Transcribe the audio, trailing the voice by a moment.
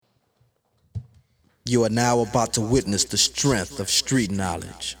You are now about to witness the strength of street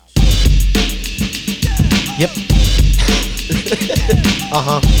knowledge. Yep.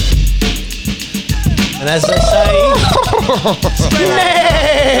 And as they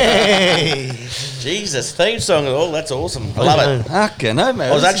say, Jesus, theme song and all, that's awesome. I love it. Okay, no,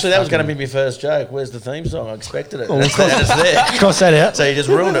 man. That was going to be my first joke. Where's the theme song? I expected it. Oh, And it's there. cross that out. So you just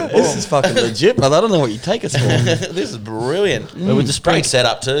ruined it. This Boom. is fucking legit, brother. I don't know what you take us for. This is brilliant. But with the spring. Great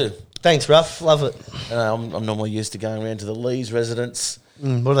setup too. Thanks, Ruff. Love it. I'm normally used to going around to the Lee's residence. What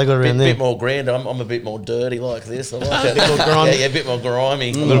have they got around Bit there? more grand. I'm a bit more dirty like this. I like it. bit more grimy. Yeah, a bit more grimy.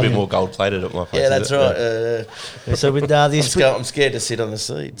 A little bit more gold plated at my place. Yeah, that's is it? right. Yeah, so with I'm scared to sit on the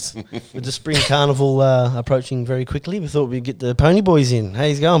seats. with the spring carnival approaching very quickly, we thought we'd get the Pony Boys in.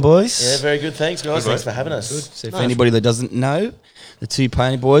 How's it going, boys? Yeah, very good. Thanks, guys. Thanks for having us. So if anybody that doesn't know, the two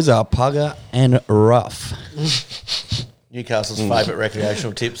pony boys are Pugger and Ruff. Newcastle's favourite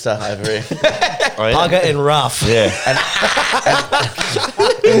recreational tipster over here. Oh, yeah. Pugger and Ruff. Yeah.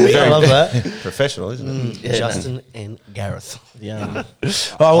 I love that. Professional, isn't it? Yeah, Justin and Gareth. Yeah. All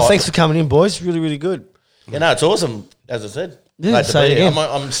right, well, thanks for coming in, boys. Really, really good. Yeah, no, it's awesome. As I said, Yeah, glad to say be it here.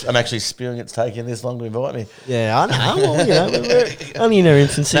 again. I'm actually spewing. It's taking this long to invite me. Yeah, I know. Well, we're only in our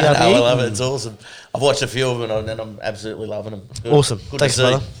infancy No, up I here. love it. It's awesome. I've watched a few of them and I'm absolutely loving them. Good. Awesome. Good Thanks, to see.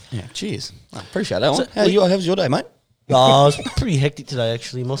 brother. Yeah, cheers. I appreciate that one. So How's your day, mate? Oh, it was pretty hectic today,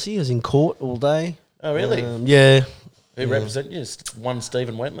 actually, Mossy. I was in court all day. Oh, really? Yeah. Who represent you? One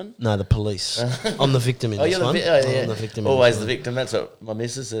Stephen Wentman? No, the police. I'm the victim in Oh, this you're the one. yeah. I'm the victim. in Always this the one. victim. That's what my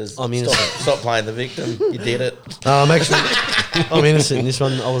missus says. I'm stop, innocent. stop playing the victim. You did it. No, I'm actually I'm innocent in this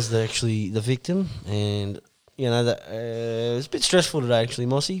one. I was actually the victim, and you know that it was a bit stressful today. Actually,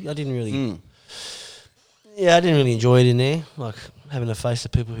 Mossy, I didn't really. Yeah, I didn't really enjoy it in there. Like having to face the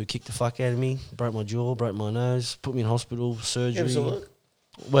people who kicked the fuck out of me, broke my jaw, broke my nose, put me in hospital, surgery. Give us a look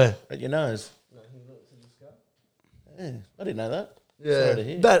Where? at your nose. Yeah, I didn't know that. Sorry to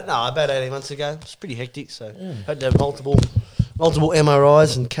hear. About 18 months ago. It's pretty hectic. So had to have multiple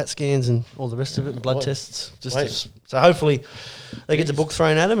MRIs and CAT scans and all the rest of it, and blood tests. So hopefully they get the book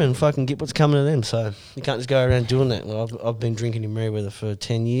thrown at them and fucking get what's coming to them. So you can't just go around doing that. Well, I've been drinking in Merewether for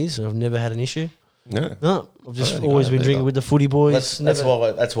 10 years and I've never had an issue. No. No, I've just always been drinking with the footy boys. That's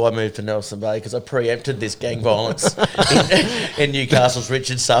why I moved to Nelson Bay, because I preempted this gang violence in Newcastle's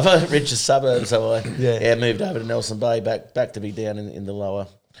richest suburb. So I moved over to Nelson Bay, back to be down in the lower,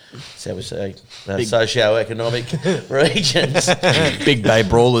 shall we say, socio-economic regions. Big Bay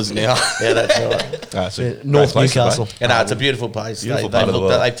Brawlers now. Yeah, that's right. North Newcastle. And it's a beautiful place. Beautiful part of the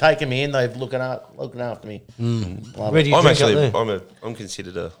world. They've taken me in. They've looking after me. Love Where it. do you I'm drink actually, up there? I'm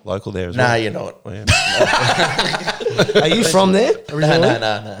considered a local there as No, well. you're not. Oh, yeah. Are you from there originally?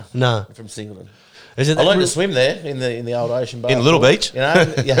 No. No. I'm from Singleton. Is it I that learned real- to swim there in the old ocean bath. In Little pools. Beach? You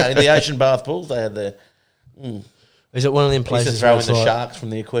know, yeah, in the ocean bath pools they had there. Is it one of them I used places to throw where in it's the like, sharks from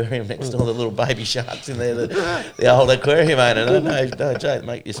the aquarium next door, the little baby sharks in there, the old aquarium owner. No, Jay,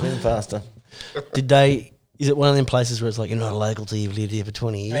 make you swim faster. Is it one of them places where it's like you're not a local till you've lived here for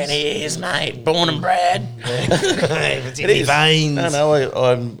 20 years? 20 years, mate, born and bred. It's in It your is. veins.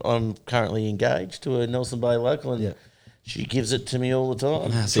 No, I'm currently engaged to a Nelson Bay local, and Yeah. she gives it to me all the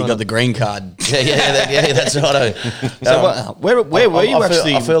time. So you got the green card. Yeah, that's right. So where were you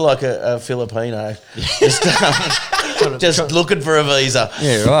actually? I feel like a Filipino, just looking for a visa.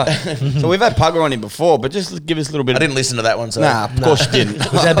 Yeah, right. So we've had Pugger on here before, but just give us a little bit. I didn't listen to that one, so Nah, of course you didn't.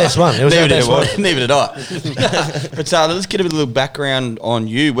 It was our best one. It was our best one. Neither did I. But let's get a little background on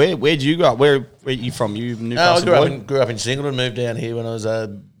you. Where'd you grow up? Where are you from? You No, I Newcastle grew up in Singleton. Moved down here when I was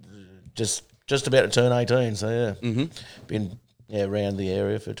just about to turn 18. So yeah, been around the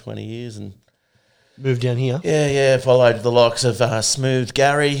area for 20 years, and Moved down here. followed the likes of Smooth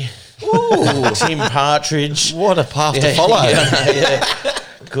Gary, Tim Partridge. What a path to follow.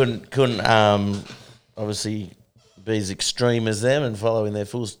 Couldn't obviously be as extreme as them and follow in their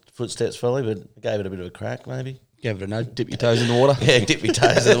footsteps fully, but gave it a bit of a crack maybe. Give it a no. Dip your toes in the water. Yeah, dip your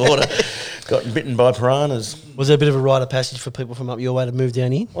toes in the water. Got bitten by piranhas. Was there a bit of a rite of passage for people from up your way to move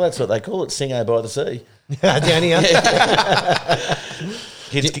down here? Well, that's what they call it, Singo by the sea. Down here?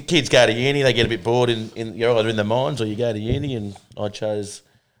 Kids go to uni, they get a bit bored you're either in the mines or you go to uni, and I chose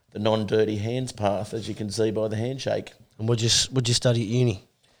the non-dirty hands path, as you can see by the handshake. And what'd you study at uni?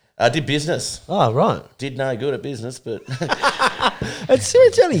 I did business. Oh, right. Did no good at business, but It's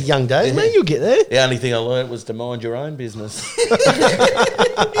only young days, mate. You'll get there. the only thing I learnt was to mind your own business.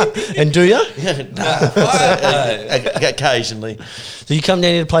 And do you? Occasionally. So you come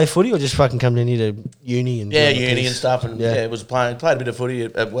down here to play footy or just fucking come down here to uni? And do other Uni things? and stuff, and Yeah. was played a bit of footy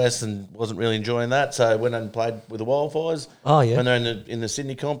at West and wasn't really enjoying that, so I went and played with the Wildfires. Oh, yeah. When they're in the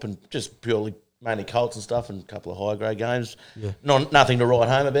Sydney comp, and just purely mainly Colts and stuff, and a couple of high grade games. Yeah. Nothing to write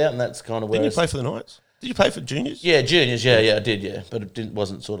home about, and that's kind of where. Didn't you play for the Knights? Did you play for juniors? Yeah, juniors. Yeah, I did. Yeah, but it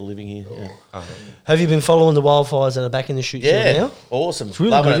wasn't sort of living here. Yeah, Have you been following the Wildfires that are back in the shoot yeah, now? awesome. It's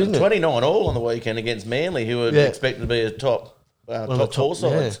really Loving good, isn't it? 29 all on the weekend against Manly, who were Yeah. expected to be a top of the top four top, yeah.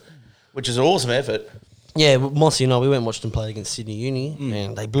 sides, which is an awesome effort. Yeah, Mossy and I, we went and watched them play against Sydney Uni,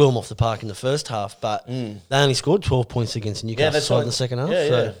 and they blew them off the park in the first half, but they only scored 12 points against Newcastle side in the second half. Yeah,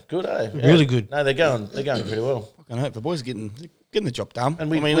 so yeah, good, eh? Yeah. Really good. No, they're going pretty well. Fucking hope the boys are getting the job done.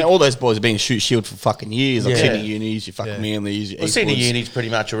 And And we- all those boys have been shoot shield for fucking years. Like Yeah. Sydney Unis, your fucking Manly's, your Well, Sydney Eastwoods. Uni's pretty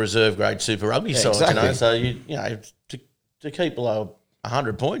much a reserve grade Super Rugby side, exactly. you know. So you know to keep below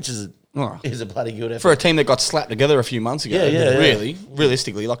 100 points is a bloody good effort. For a team that got slapped together a few months ago. Yeah. Really,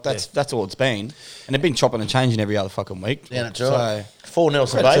 realistically, like that's all it's been. And they've been chopping and changing every other fucking week. Yeah, that's So, right. 4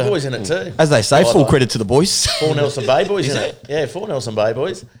 Nelson Bay boys in it too. as they say, Oh, full like- credit to the boys. 4 Nelson Bay boys in it. Yeah, 4 Nelson Bay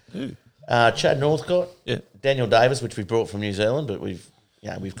boys. Chad Northcott, Yeah. Daniel Davis, which we brought from New Zealand, but we've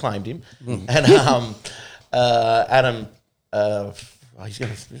claimed him, and Adam. He's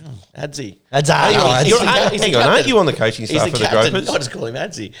going to Adzi. that's Hang on, He's the hang on, aren't captain. you on the coaching He's staff the for the captain. Gropers? I just call him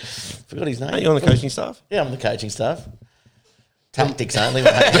Adzi. Forgot his name. Aren't you on the coaching staff? Yeah, I'm the coaching staff. Tactics only.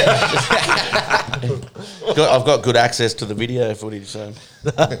 mate. I've got good access to the video footage, so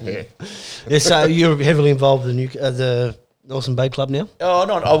Yeah, so you're heavily involved in the Nelson Bay Club now?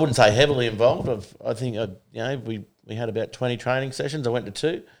 I wouldn't say heavily involved. I think we had about 20 training sessions. I went to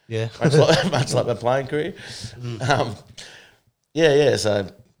 2. Yeah. much like my playing career. So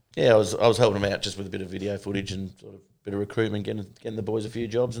I was helping them out just with a bit of video footage and sort of bit of recruitment, getting the boys a few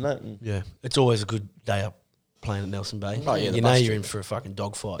jobs and that. And Yeah. It's always a good day up playing at Nelson Bay. Oh, yeah, the you know bus you're trip. in for a fucking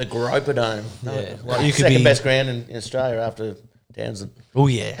dogfight. the Groper Dome. Yeah. Well, you could Second be- best ground in Australia after Townsend. Oh,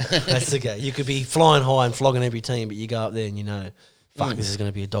 yeah. That's the guy. You could be flying high and flogging every team, but you go up there and you know, fuck, this is going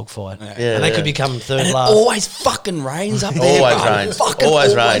to be a dogfight. Yeah, and they yeah. could become third And it last. always fucking rains up there. Always bro. rains. Fucking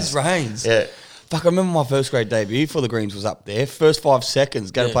Always rains. Yeah. Fuck, I remember my first grade debut for the Greens was up there. First 5 seconds,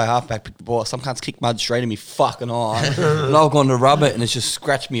 go to play halfback, pick the ball. Some cunts kick mud straight in me fucking eye. And I've gone to rub it and it's just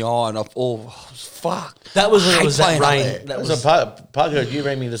scratched me eye and I've fuck. That was when I it hate was that playing up rain. there. That was So Parker, you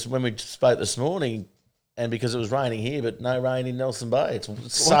rang me this when we spoke this morning, and because it was raining here, but no rain in Nelson Bay. It's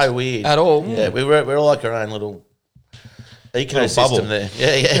so weird At all? Yeah, we're like our own little ecosystem bubble. there.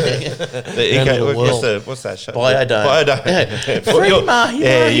 Yeah. The Around eco, the world. what's that show? Biodome. Biodome. Free You're- mahi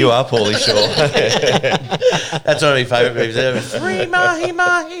yeah, mahi. you are Paulie Shaw. That's one of my favourite movies ever. Free mahi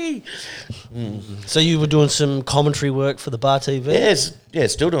mahi. So you were doing some commentary work for the Bar TV? Yes, yeah,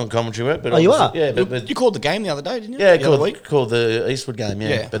 still doing commentary work. But Oh, you obviously- are? Yeah, but You called the game the other day, didn't you? yeah, The other week? called the Eastwood game. Yeah.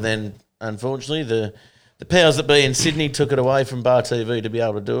 Yeah. But then unfortunately the powers that be in Sydney took it away from Bar TV to be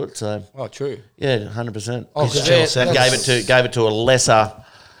able to do it. So Oh, true. yeah, 100%. Oh, Channel yeah, seven. Gave it to a lesser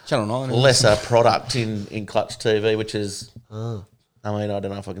Channel 9. product in Clutch TV, which is I mean, I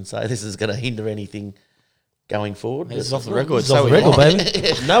don't know if I can say this is going to hinder anything going forward. This is but- off the record. It's off the record,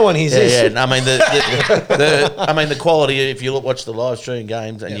 baby. No one hears this. yeah, yeah. I mean the quality. If you watch the live stream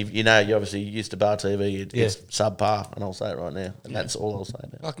games, and you're obviously used to Bar TV, it's subpar, and I'll say it right now, and that's all I'll say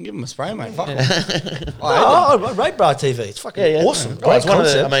now. I can give him a spray, mate. Fuck him. I rate Bar TV. It's fucking awesome. Oh, Great it's one of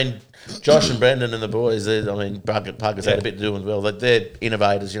concept. I mean, Josh and Brendan and the boys. Parker's had a bit to do with well. They're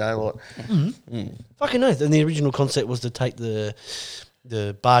innovators, you know. Like, Fucking nice. And the original concept was to take the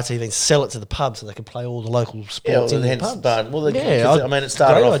Bar TV and sell it to the pub so they could play all the local sports in the hence, pubs. it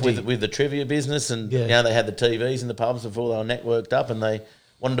started great off idea. with the trivia business, and Yeah. they had the TVs in the pubs before they were networked up, and they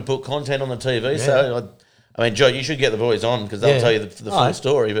wanted to put content on the TV. So, I mean, Joe, you should get the boys on because they'll Yeah. tell you the full Alright.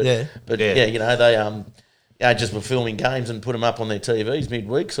 story. But Yeah. they just were filming games and put them up on their TVs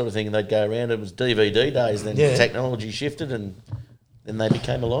midweek, sort of thing, and they'd go around. It was DVD days. Then Yeah. technology shifted, and then they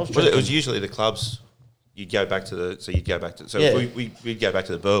became a live Well, stream. it was usually the clubs. You'd go back to we'd go back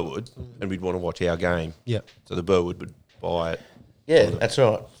to the Burwood and we'd want to watch our game. Yeah. So the Burwood would buy it. Yeah, that's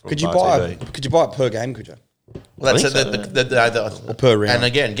right. from Could you Bar buy? TV. Could you buy it per game? Could you? Well, that's think it. so. Or per round. And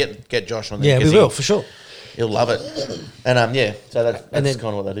again, get Josh on there. Yeah, we 'cause will, for sure. He'll love it. And so that's then-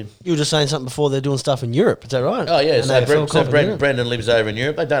 kind of what they did. You were just saying something before they're doing stuff in Europe. Is that right? Oh yeah, An so, AFL comp in Europe? Brendan lives over in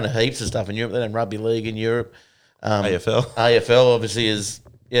Europe. They've done heaps of stuff in Europe. They've done rugby league in Europe. AFL. AFL obviously is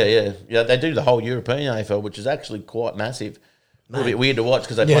yeah. They do the whole European AFL, which is actually quite massive. A little bit weird to watch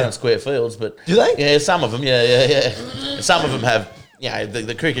because they play Yeah. on square fields, but Do they? Yeah, some of them. Yeah. Some of them have. Yeah,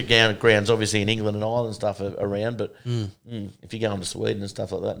 the cricket grounds obviously in England and Ireland and stuff are around, but if you go into Sweden and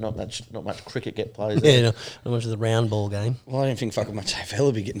stuff like that, not much cricket get played. Yeah, not much of the round ball game. Well, I don't think fucking much AFL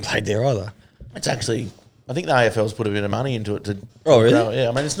would be getting played there either. It's actually, I think the AFL's put a bit of money into it to. Oh, really? grow it. Yeah,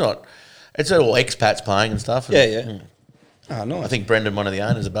 I mean it's all expats playing and stuff. And, Yeah. Oh, nice. I think Brendan, one of the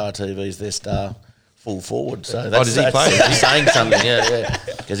owners of Bar TV, is their star full forward. So that's, does he play? He's saying something, yeah.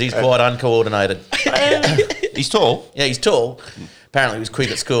 Because he's quite uncoordinated. He's tall. Yeah, he's tall. Apparently he was quick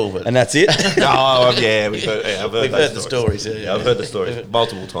at school, but And that's it. Oh, yeah, I've heard, we've heard the stories. Yeah, I've heard the stories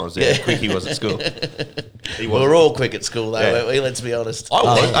multiple times. Yeah, quick he was at school. He We was. were all quick at school, though, Yeah. weren't we? Let's be honest. I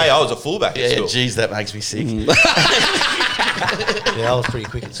was a fullback at Yeah, school. geez, that makes me sick. Yeah, I was pretty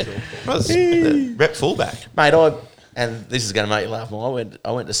quick at school. I was rep fullback. Mate, and this is going to make you laugh more,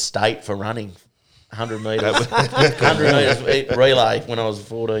 I went to state for running 100 metres. 100 metres relay when I was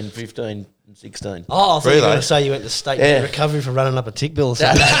 14, 15, and 16. Oh, I thought you were Really? going to say you went to state Yeah. recovery for running up a tick bill or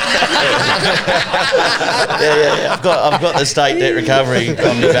something. Yeah. I've got the state debt recovery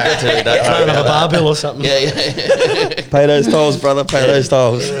on my back too. Don't worry Running up a about bar that. bill or something. Yeah. Pay those tolls, brother. Pay those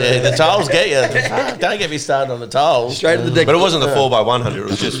tolls. Yeah, the tolls get you. Fuck, don't get me started on the tolls. Straight to the deck. But it wasn't the 4x100. It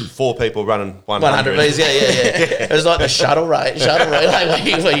was just 4 people running 100 metres, yeah. It was like the shuttle relay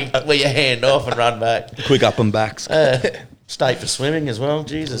where you hand off and run back. Quick up and backs. State for swimming as well.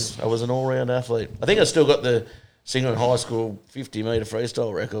 Jesus, I was an all-round athlete. I think I still got the Singleton High School 50-metre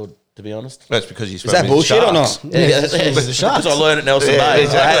freestyle record, to be honest. That's because you Is that bullshit or not? Yeah, the Sharks. because I learned at Nelson Yeah, Bay.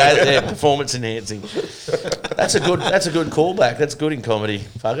 exactly. Yeah, performance enhancing. That's a good callback. That's good in comedy,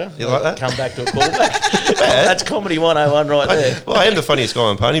 fucker. You like that? Come back to a callback. That's comedy 101 right there. Well, I am the funniest guy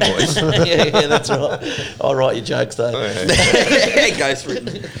on Pony Boys. yeah, that's right. I'll write your jokes though. Ghost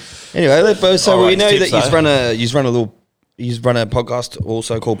written. Anyway, so All we right, know tips, that you run a podcast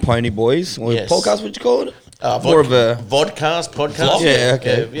also called Pony Boys. Or Yes. podcast, would you call it? More More of a vodcast, podcast. Yeah,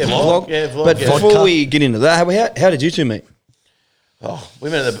 okay. Yeah, vlog. Yeah, vlog. But yeah. before we get into that, how did you two meet? We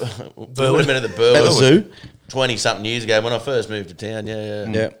met at the Burwood. At the zoo? 20-something years ago when I first moved to town. Yeah.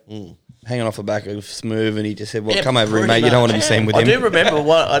 Yeah. Hanging off the back of Smooth, and he just said, well, Yeah, come over here, pretty mate. You don't want to be much. seen with I him. do remember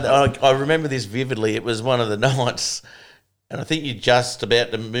I remember this vividly. It was one of the nights, and I think you're just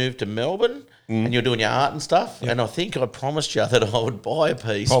about to move to Melbourne, and you're doing your art and stuff. And I think I promised you that I would buy a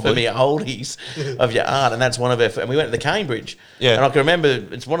piece for Probably. me oldies of your art, and that's one of our. And we went to the Cambridge, Yeah. and I can remember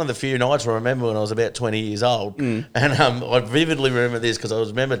it's one of the few nights I remember when I was about 20 years old, and I vividly remember this because I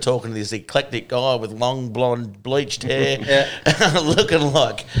remember talking to this eclectic guy with long blonde bleached hair, looking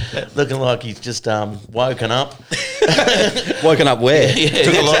like he's just woken up. Woken up where?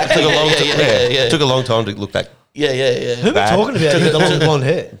 Took a long time to look back. Yeah. Who are we talking about with the long blonde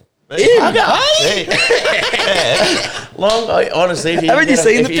hair? Honestly, if Haven't you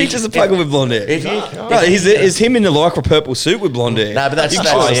seen the if pictures of Puggle with blonde hair? If you, Bro, is him in the lycra purple suit with blonde hair. no, but that's you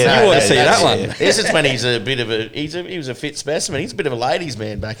that's- want to no, see that that's- one. This is when he's a bit of he was a fit specimen. He's a bit of a ladies'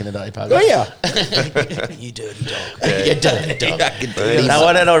 man back in the day, Puggle. Oh yeah, You dirty dog. You dirty dog. No,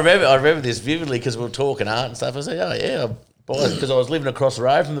 I remember this vividly because we were talking art and stuff. I said, oh yeah, because I was living across the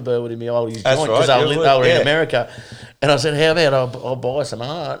road from the Burwood in my old joint That's because right, they yeah, were yeah. in America, and I said, how about I'll buy some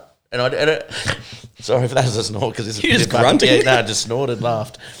art. Sorry if that was a snort because it's You just grunted. Yeah, no, I just snorted,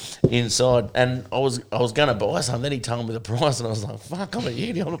 laughed inside, and I was going to buy some. Then he told me the price, and I was like, "Fuck, I'm an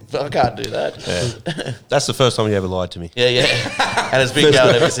idiot. I can't do that." That's the first time you ever lied to me. Yeah, and it's been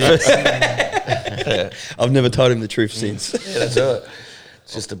going ever since. I've never told him the truth since. Yeah, that's right.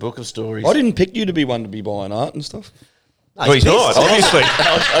 It's just a book of stories. I didn't pick you to be one to be buying art and stuff. Well, he's not, obviously.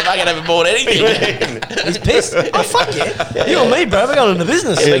 I fucking haven't bought anything. He's pissed. Oh, fuck yeah. You and me, bro. We're going into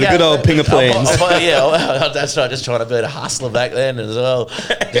business. Yeah, the good old pinger plans. That's right. Just trying to be a hustler back then as well.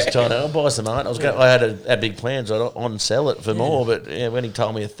 Just trying to buy some art. I had big plans. I'd on sell it for more, but when he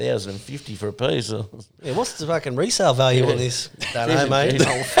told me 1,050 for a piece, Yeah, what's the fucking resale value on this? Don't know, mate. Jeez.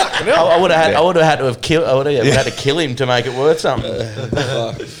 Oh, fucking hell. I would have had to have killed. I would have had to kill him to make it worth something.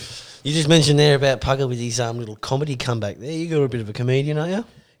 You just mentioned there about Pugger with his little comedy comeback there. You got a bit of a comedian, aren't you?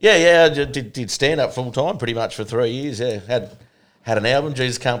 Yeah. I did stand up full time pretty much for 3 years. Yeah, had an album,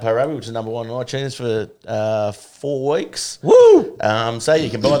 Jesus Can't Pay Rugby, which is #1 on iTunes for 4 weeks. Woo! So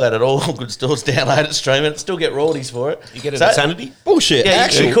you can buy that at all good stores, download it, stream it, still get royalties for it. You get it at Sanity? Bullshit. Yeah,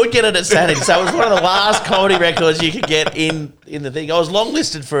 Actually, you could get it at Sanity. So it was one of the last comedy records you could get in the thing. I was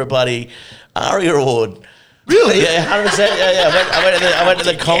longlisted for a bloody ARIA award. Really? Yeah, 100%. Yeah. I went to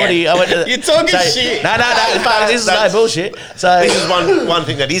the comedy. I went to You're talking shit. No. Fuck, this is no bullshit. So This is one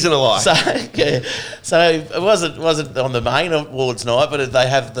thing that isn't a lie. So it wasn't on the main awards night, but they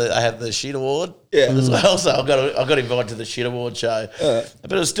have the shit award as well. So I got invited to the shit award show,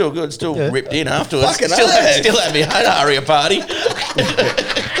 but it was still good. Still ripped in afterwards. Fucking Still hell. had me own ARIA party.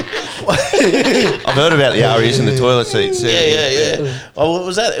 I've heard about the Arias in the toilet seats. Yeah. Oh,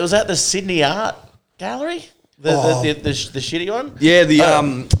 was that? It was at the Sydney Art Gallery, the shitty one. Yeah,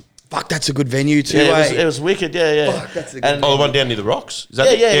 fuck, that's a good venue too. Yeah, eh? it was wicked. Yeah. Fuck, that's a good Oh, the one down near the rocks? Is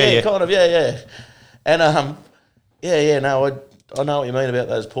that Yeah, kind of, yeah. And Yeah, no, I know what you mean about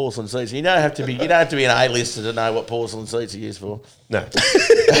those porcelain seats. You don't have to be an A-lister to know what porcelain seats are used for. No.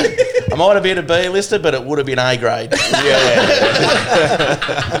 I might have been a B-lister, but it would have been A grade.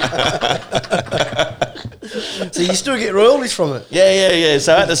 So you still get royalties from it? Yeah.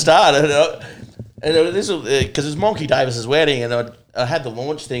 So at the start, this was because it was Monkey Davis's wedding, and I had the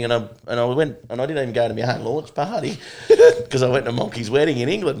launch thing, and I went, and I didn't even go to my own launch party because I went to Monkey's wedding in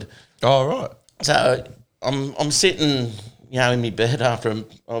England. Oh, right. So I'm sitting, in my bed after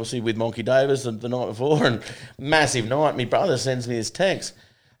obviously with Monkey Davis the night before, and massive night. My brother sends me this text,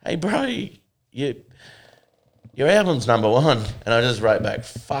 "Hey bro, your album's #1," and I just wrote back,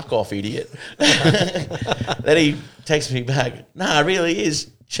 "Fuck off, idiot." Then he texts me back, "Nah, it really is.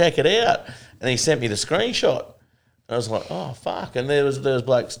 Check it out." And he sent me the screenshot. And I was like, "Oh fuck!" And there was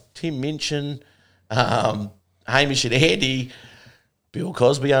blokes, Tim Minchin, Hamish and Andy, Bill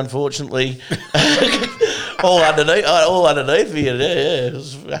Cosby, unfortunately, all underneath me. And yeah, it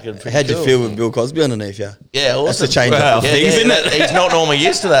was fucking pretty How'd you cool. feel with Bill Cosby underneath you? Yeah, awesome. That's the change up things, isn't it? He's not normally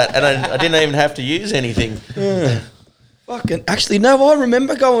used to that, and I didn't even have to use anything. Fucking, actually, no, I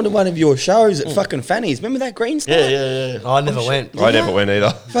remember going to one of your shows at fucking Fanny's. Remember that green stuff? Yeah. I never went. I never went either.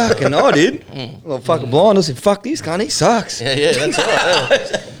 Fucking, I did. Well, fucking blind. I said, fuck this cunt, he sucks. Yeah, that's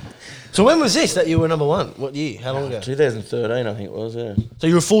right. So when was this that you were #1? What year? How long ago? 2013, I think it was, yeah. So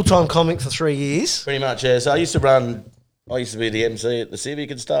you were a full-time comic for 3 years? Pretty much, yeah. So I used to be the MC at the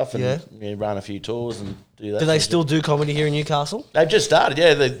Civic and stuff, and run a few tours and do that. Do they still do comedy here in Newcastle? They've just started,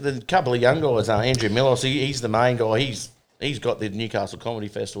 yeah. The couple of young guys, Andrew Miller, so he's the main guy. He's got the Newcastle Comedy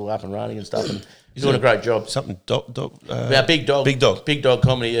Festival up and running and stuff, and he's doing a great job. Something Big Dog. Big Dog. Big Dog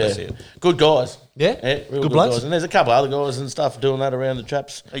Comedy, yeah. That's it. Good guys. Yeah? Real Good blokes? guys. And there's a couple of other guys and stuff doing that around the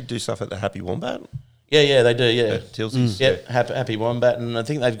traps. They do stuff at the Happy Wombat. Yeah, they do, yeah. Tilsy's. Yeah, Happy Wombat, and I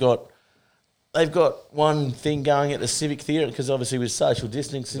think they've got one thing going at the Civic Theatre because obviously with social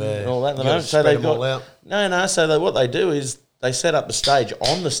distancing and all that at the You gotta moment. So spread they've them all got out. no. So what they do is they set up the stage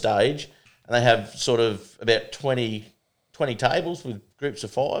on the stage, and they have sort of about 20 tables with groups of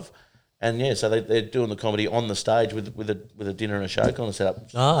 5. And yeah, so they're doing the comedy on the stage with a dinner and a show kind of set up.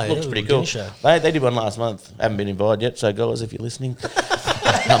 Ah, yeah, Looks pretty a cool. dinner show. They did one last month. Haven't been invited yet, so guys, if you're listening,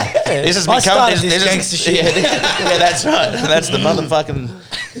 this is I me started coming. this gangster shit. Yeah, that's right. That's the motherfucking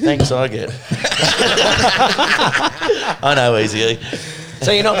thanks I get. I know, Easy.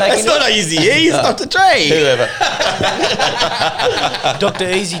 So you're not back That's in not easy, it's Dr. Dre. Whoever. Dr.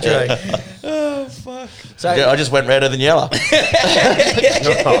 Easy Dre. Oh, fuck. So Yeah, I just went redder than yellow.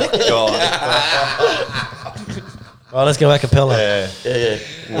 Oh, God. right, let's go a cappella. Yeah.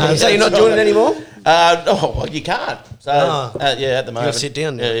 So you're not doing it anymore? Well, you can't. So Ah. at the moment, gotta sit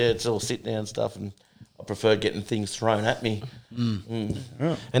down now. Yeah, it's all sit down stuff, and I prefer getting things thrown at me. And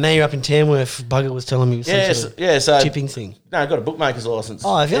now you're up in Tamworth. Bugger was telling me some sort of So tipping thing. No, I got a bookmaker's license.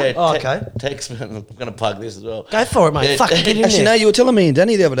 Oh, have you? Yeah, Oh, okay. Textbet. I'm going to plug this as well. Go for it, mate. Yeah, Fuck, get in Actually, no, there. you were telling me and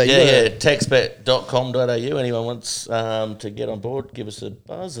Danny the other day. Yeah, textbet.com.au. Anyone wants to get on board, give us a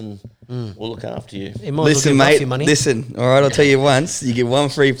buzz, and we'll look after you. You might as well Listen, give off mate, your money. listen. All right, I'll tell you once. You get one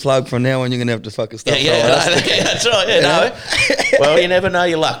free plug from now on, you're going to have to fucking stop. That's right. Yeah, no. Well, you never know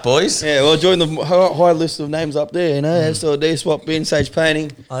your luck, boys. Yeah, well, join the high list of names up there, you know, SLD, Swap Bin, Sage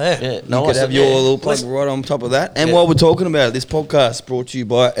Painting. Oh, yeah. Yeah, You nice. could have your little plug right on top of that. And while we're talking about it, this podcast brought to you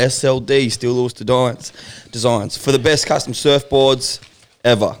by SLD, Steel Ulster Designs, for the best custom surfboards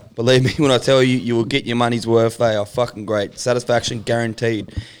ever. Believe me when I tell you, you will get your money's worth. They are fucking great. Satisfaction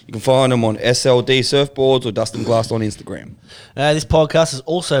guaranteed. You can find them on SLD Surfboards or Dustin Glass on Instagram. This podcast is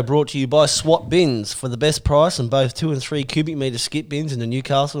also brought to you by Swap Bins. For the best price on both 2 and 3 cubic metre skip bins in the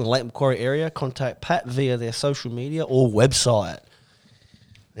Newcastle and Lake Macquarie area, contact Pat via their social media or website.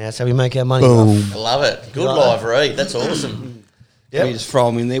 That's how we make our money. I love it. Good like live read. That's awesome. Yep. We just throw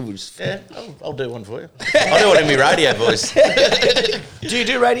them in there. We'll just Yeah, I'll do one for you. I'll do it in my radio voice. Do you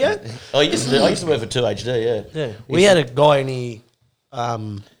do radio? I used to work for 2HD, yeah. Yeah. We had a guy in here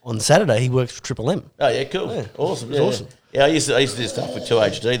on Saturday. He works for Triple M. Oh, yeah, cool. Yeah. Awesome. It's Yeah, awesome. Yeah, I used to do stuff with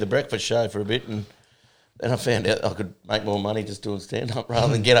 2HD, the breakfast show, for a bit, and then I found out I could make more money just doing stand-up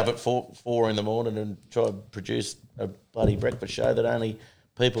rather than get up at 4 in the morning and try to produce a bloody breakfast show that only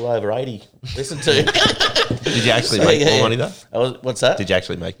people over 80 listen to. Did you actually make more money though? What's that? Did you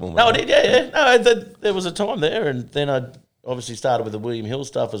actually make more money? No, I did, yeah. No, there was a time there, and then I obviously started with the William Hill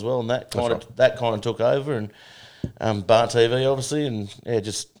stuff as well, and that kind of took over, and Bar TV obviously, and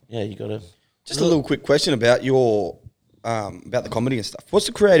you got to. Just a little quick question about your about the comedy and stuff. What's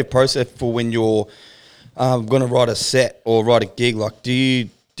the creative process for when you're going to write a set or write a gig? Like, do you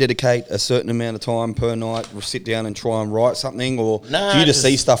dedicate a certain amount of time per night, or sit down and try and write something, or No, do you just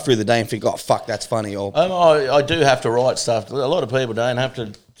see just- stuff through the day and think, oh fuck, that's funny? Or I do have to write stuff. A lot of people don't have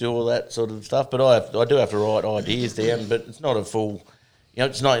to do all that sort of stuff, but I do have to write ideas down. But it's not a full,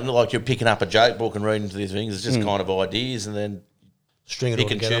 it's not like you're picking up a joke book and reading these things. It's just kind of ideas, and then String it all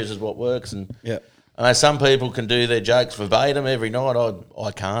pick and together. chooses what works. And yeah. I know some people can do their jokes verbatim every night.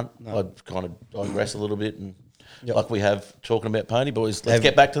 I can't. I kind of digress a little bit, and like we have talking about Pony Boys. Let's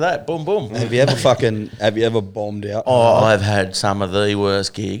get back to that. Boom, boom. Have you ever bombed out? Oh, I've had some of the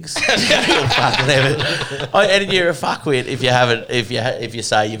worst gigs. You'll fucking and you're a fuckwit if you haven't. If you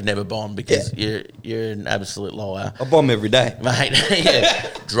say you've never bombed, because you're an absolute liar, I bomb every day. mate.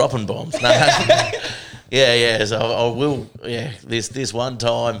 Yeah, dropping bombs. No. Yeah. So I will. Yeah, this one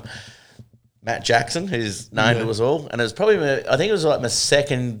time, Matt Jackson, who's known to us all, and it was probably I think it was like my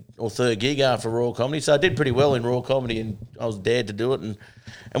second or third gig after Raw Comedy. So I did pretty well in Raw Comedy, and I was dared to do it, and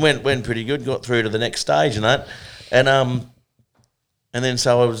went pretty good. Got through to the next stage and that, and then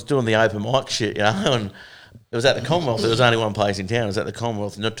so I was doing the open mic shit, and it was at the Commonwealth. There was only one place in town. It was at the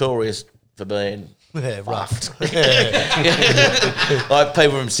Commonwealth, notorious for being rough. Like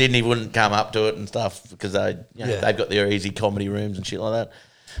people from Sydney wouldn't come up to it and stuff because they've got their easy comedy rooms and shit like that.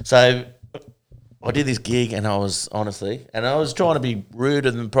 So I did this gig, and I was trying to be ruder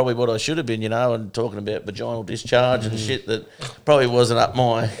than probably what I should have been, and talking about vaginal discharge and shit that probably wasn't up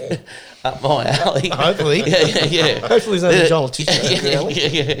my alley. Hopefully. Yeah. Hopefully there's no vaginal discharge.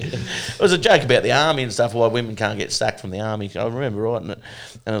 Yeah. It was a joke about the army and stuff, why women can't get sacked from the army. I remember writing it,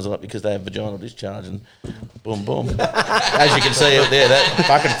 and I was like, because they have vaginal discharge, and boom, boom. As you can see up there, that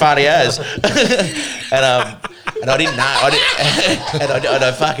fucking funny as. And I didn't know, and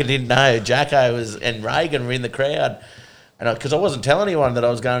I fucking didn't know Jacko and Reagan were in the crowd, and because I wasn't telling anyone that I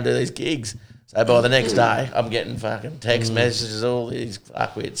was going to do these gigs. So by the next day, I'm getting fucking text messages, all these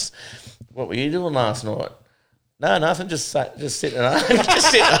fuckwits. What were you doing last night? No, nothing. Just sitting at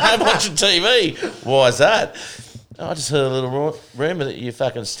home, watching TV. Why is that? I just heard a little rumour that your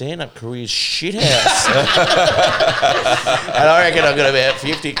fucking stand-up career's shit house. And I reckon I'm going to be at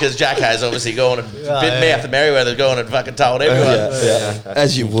 50 because Jacko's obviously gone and Mouth of Merriweather's gone and fucking told everyone. Yeah.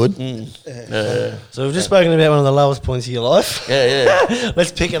 As you would. So we've just spoken about one of the lowest points of your life. Yeah.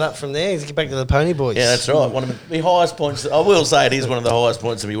 Let's pick it up from there. Let's get back to the Pony Boys. Yeah, that's right. One of the highest points. I will say it is one of the highest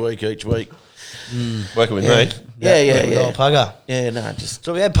points of my week each week. Working with me. Yeah. Pugger. Yeah, no, just...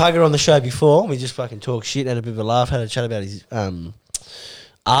 So we had Pugger on the show before. We just fucking talked shit, had a bit of a laugh, had a chat about his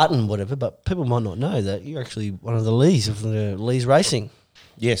art and whatever. But people might not know that you're actually one of the Lees of the Lees Racing.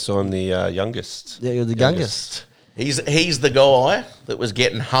 Yes, I'm the youngest. Yeah, you're the youngest. He's the guy that was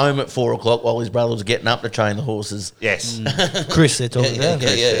getting home at 4 o'clock while his brother was getting up to train the horses. Yes. Chris, they're talking about.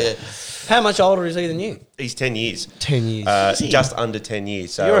 Yeah. How much older is he than you? He's 10 years. 10 years. Just under 10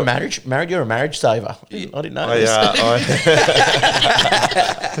 years. So You're a marriage saver. I didn't know this.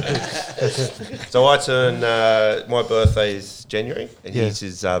 So I turn, my birthday's January, and Yeah. his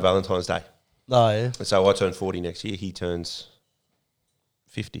is Valentine's Day. Oh, yeah. So I turn 40 next year. He turns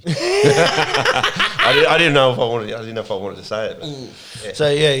 50. I didn't know if I wanted. I didn't know if I wanted to say it. But, yeah. So,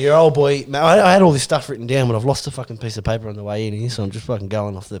 yeah, your old boy. I had all this stuff written down, but I've lost a fucking piece of paper on the way in here, so I'm just fucking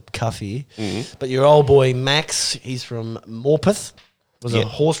going off the cuff here. Mm-hmm. But your old boy, Max, he's from Morpeth. Was a Yeah.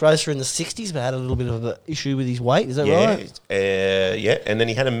 horse racer in the 60s, but had a little bit of an issue with his weight. Is that Yeah, right? yeah, and then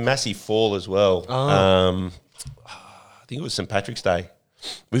he had a massive fall as well. Oh. I think it was St Patrick's Day.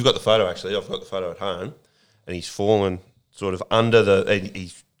 We've got the photo actually. I've got the photo at home, and he's fallen sort of under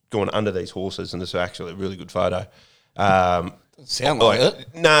he's gone under these horses, and this is actually a really good photo. Sound like it.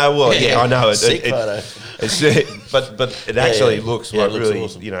 No, well, yeah, I know. Sick photo. But it actually looks Yeah, like it looks really,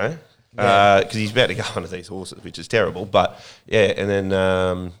 awesome. because he's about to go under these horses, which is terrible. But yeah, and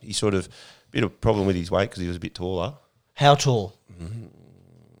then he sort of bit of problem with his weight because he was a bit taller. How tall?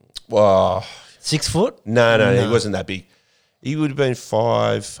 Well, 6 foot? no, he wasn't that big. He would have been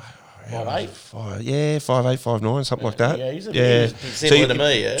 5'8", 5'8". 5'8", 5'9", something like that. Yeah, he's similar to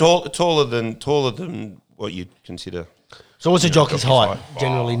me, yeah. Taller than what you'd consider. So what's a jockey's jockey's height height.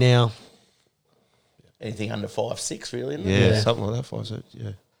 generally now? Anything under 5'6", really, isn't Yeah, it? something like that. 5'6",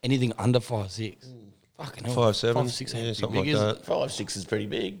 yeah. Anything under 5'6". Fucking hell. 5'7", 5'6" yeah, ain't something big, like is it? that. 5'6" is pretty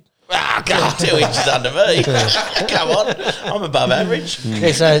big. Come 2 inches under me. Come on, I'm above average.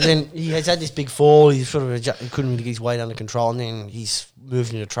 Yeah, so then he has had this big fall. He sort of he couldn't really get his weight under control, and then he's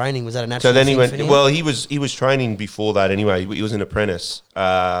moved into training. Was that a natural So then he thing went. for him? Well, he was training before that anyway. He was an apprentice.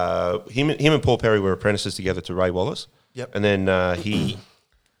 Him and Paul Perry were apprentices together to Ray Wallace. Yep. And then he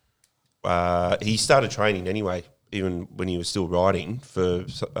started training anyway, even when he was still riding for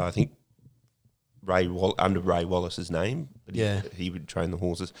I think under Ray Wallace's name, but Yeah. he would train the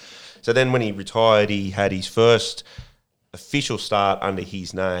horses. So then when he retired, he had his first official start under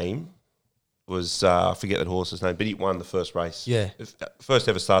his name. Was I forget that horse's name, but he won the first race. Yeah. First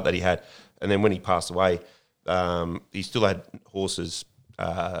ever start that he had. And then when he passed away, he still had horses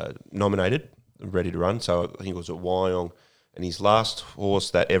nominated, ready to run. So I think it was at Wyong. And his last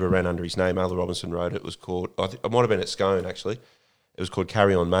horse that ever ran under his name, Arthur Robinson rode it, was called, it might have been at Scone actually, it was called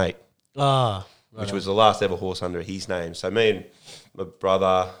Carry On Mate, Ah, which was the last ever horse under his name. So me and my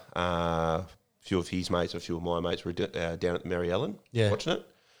brother, a few of his mates, a few of my mates were down at the Mary Ellen watching it.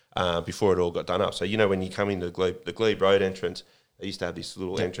 Before it all got done up. So, when you come into the Glebe Road entrance, they used to have this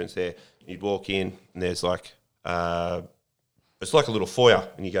little entrance there. You'd walk in and there's like, it's like a little foyer,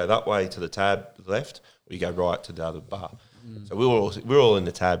 and you go that way to the tab left, or you go right to the other bar. So we were all in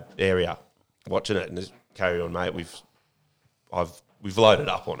the tab area watching it, and just Carry On Mate, we've loaded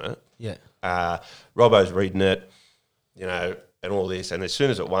up on it. yeah. Robbo's reading it, and all this. And as soon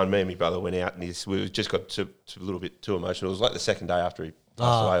as it won, me and my brother went out, and we just got to a little bit too emotional. It was like the second day after he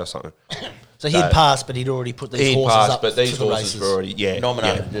passed away or something. So he'd passed, but he'd already put these He'd horses passed, up but these to the horses races. were already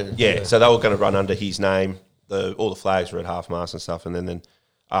Nominated, Yeah. So they were going to run under his name. All the flags were at half mast and stuff, and then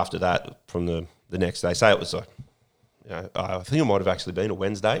after that, from the next day, say it was I think it might have actually been a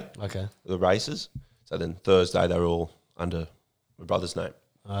Wednesday. Okay. The races. So then Thursday they were all under my brother's name.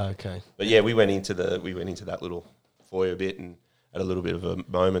 Okay. But yeah, we went into that little foyer bit and had a little bit of a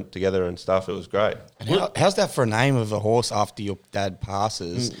moment together and stuff. It was great. And how's that for a name of a horse after your dad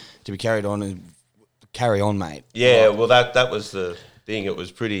passes to be carried on and carry on, mate? Yeah, well that was the thing. It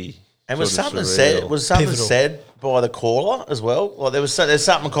was pretty. And was sort of something surreal. said said by the caller as well? Like there's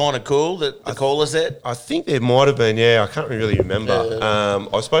something kind of cool that the caller said. I think there might have been. Yeah, I can't really remember. I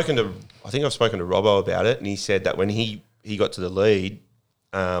think I've spoken to Robbo about it, and he said that when he got to the lead.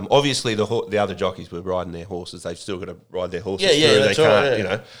 Obviously, the other jockeys were riding their horses. They've still got to ride their horses. Yeah, through. that's They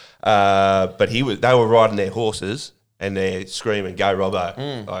right, can't, But they were riding their horses, and they're screaming, "Go Robbo!"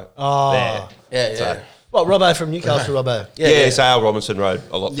 There. Yeah, So, Well, Robbo from Newcastle, Robbo. yeah. So Al Robinson rode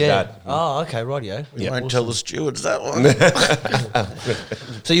a lot for Dad. Oh, okay, rightio. You won't tell the stewards that one.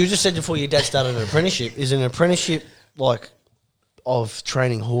 So you just said before your dad started an apprenticeship. Is an apprenticeship like of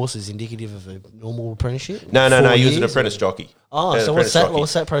training horses indicative of a normal apprenticeship? No. 4 He was an years? apprentice jockey. Oh, An so apprentice jockey.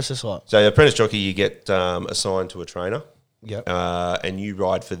 what's that process like? So, apprentice jockey, you get assigned to a trainer, Yep. and you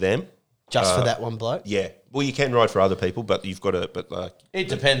ride for them. Just for that one bloke? Yeah. Well, you can ride for other people, but you've got to. But like, It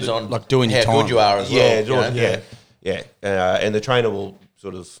depends on Like doing how your time. good you are as well. yeah. And the trainer will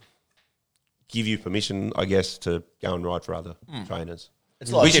sort of give you permission, I guess, to go and ride for other trainers.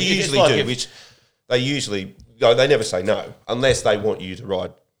 It's like which if- you it's usually like do. if- Which they usually they never say no unless they want you to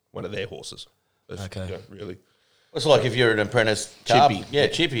ride one of their horses. Okay. Really. It's like if you're an apprentice carp, Chippy.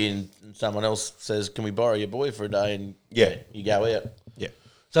 Chippy, and someone else says, "Can we borrow your boy for a day?" And Yeah. you go out. Yeah.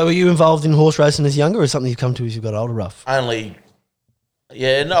 So were you involved in horse racing as younger, or something you've come to as you've got older, Rough? Only,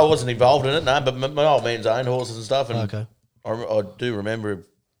 no, I wasn't involved in it. No, but my old man's owned horses and stuff. And Okay. I do remember,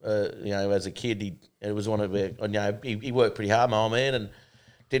 as a kid, it was one of he worked pretty hard, my old man, and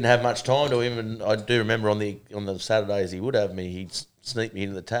didn't have much time to him. And I do remember on the Saturdays he would have me, he'd sneak me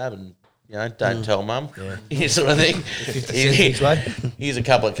into the tab and. Don't tell mum, sort of thing. each way. Here's a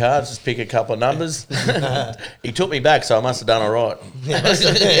couple of cards, just pick a couple of numbers. He took me back, so I must have done all right.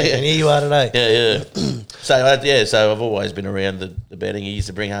 And here you are today. Yeah. So I've always been around the betting. He used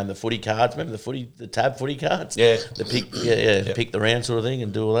to bring home the footy cards. Remember the tab footy cards? Yeah. The pick the round sort of thing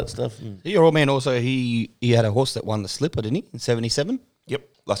and do all that stuff. Your old man also, he had a horse that won the Slipper, didn't he, in 77? Yep.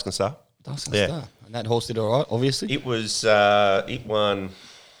 Luskin Star. Yeah. And that horse did all right, obviously. It was it won.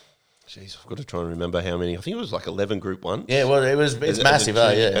 Jeez, I've got to try and remember how many. I think it was like 11 Group 1. Yeah, well, it's massive,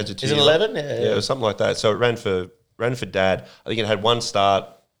 as a yeah. as a Is it two-year-old. 11? Yeah, it was something like that. So it ran for Dad. I think it had one start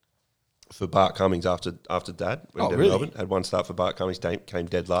for Bart Cummings after Dad. Went down to really? Melbourne. Had one start for Bart Cummings, came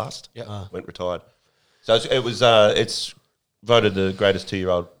dead last. Yeah. Went retired. So it's voted the greatest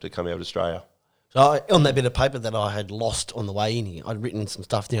 2-year-old to come out of Australia. So on that bit of paper that I had lost on the way in here, I'd written some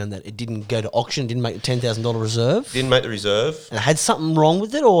stuff down that it didn't go to auction, didn't make the $10,000 reserve. Didn't make the reserve. And it had something wrong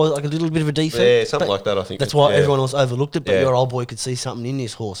with it, or like a little bit of a defect. Yeah, something But like that, I think. That's why Yeah. everyone else overlooked it. But Yeah. your old boy could see something in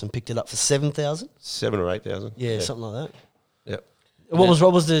this horse and picked it up for 7,000. 7,000 or 8,000. Yeah, something like that. Yep.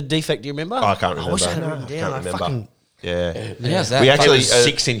 What was the defect? Do you remember? Oh, I can't remember. I wish I had it written down. Can't I remember. fucking Yeah. How's that? We It actually was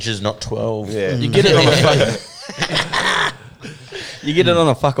 6 inches, not 12. yeah. You get it on a fucking... You get it on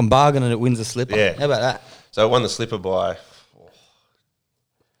a fucking bargain and it wins a Slipper. Yeah. How about that? So I won the Slipper by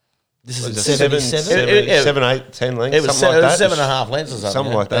This is was at it 77. Yeah. 7, 8, 10 lengths. It was, something like that. 7.5 lengths or something.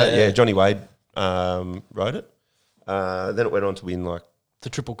 Something like that. Yeah, Johnny Wade rode it. Then it went on to win like the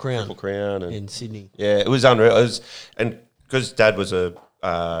Triple Crown. Triple Crown in Sydney. Yeah, it was unreal. And because Dad was a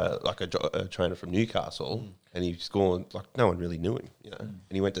trainer from Newcastle, and he scored like no one really knew him, And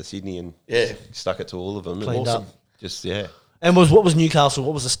he went to Sydney and stuck it to all of them. Cleaned up. Just And what was Newcastle?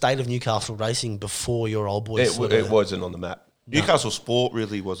 What was the state of Newcastle racing before your old boys? It wasn't on the map. No. Newcastle sport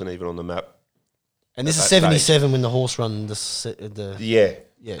really wasn't even on the map. And this is 77 when the horse run. So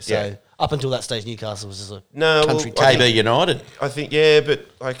up until that stage, Newcastle was just a country town. KB United. I think but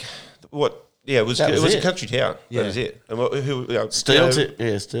like what? Yeah, it was a country town. Yeah. That was it. And Steel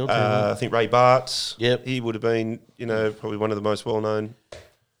team. I think Ray Bartz. Yep, he would have been probably one of the most well known.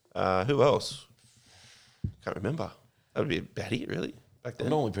 Who else? Can't remember. That would be about it, really, back then.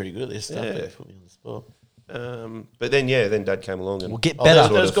 I'm normally pretty good at this stuff. Yeah. Put me on the spot. But then Dad came along and we'll get better.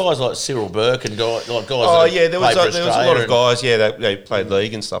 There's guys like Cyril Burke and guys. There was a lot of guys. That they played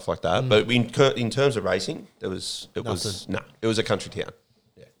league and stuff like that. But in terms of racing, it was a country town.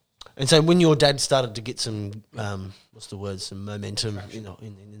 Yeah. And so when your dad started to get some some momentum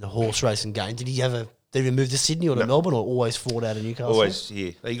in the horse racing game, did he move to Sydney or to Melbourne, or always fought out of Newcastle? Always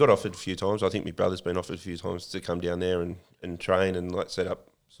here. He got offered a few times. I think my brother's been offered a few times to come down there and train and set up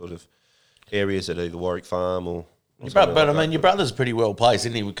sort of areas at either Warwick Farm or. Your brother's pretty well placed,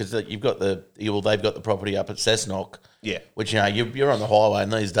 isn't he? Because they've got the property up at Cessnock. Yeah. Which you're on the highway,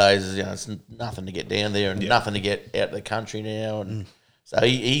 and these days it's nothing to get down there and nothing to get out of the country now, and so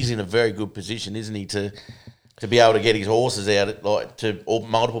he's in a very good position, isn't he, to be able to get his horses out to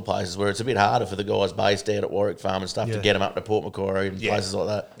multiple places where it's a bit harder for the guys based out at Warwick Farm and stuff to get them up to Port Macquarie and places like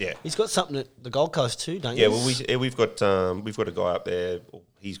that. Yeah, he's got something at the Gold Coast too, don't you? Yeah, well, we've got a guy up there. Or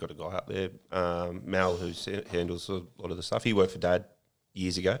he's got a guy up there, Mal, who handles a lot of the stuff. He worked for Dad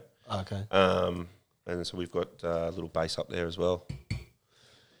years ago. Okay. And so we've got a little base up there as well. Do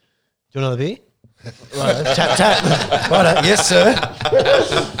you want another beer? Right, tap. Right, yes, sir.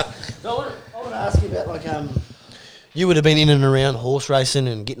 I want to ask you about you would have been in and around horse racing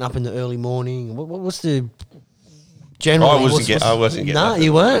and getting up in the early morning. What's the general? I wasn't getting. No,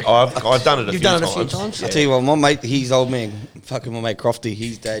 you weren't. I've done it. You've done it a few times. I'll tell you what, my mate, he's old man. Fucking my mate Crofty,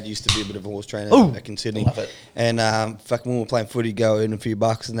 his dad used to be a bit of a horse trainer back in Sydney. Love it. And fucking when we were playing footy, go in a few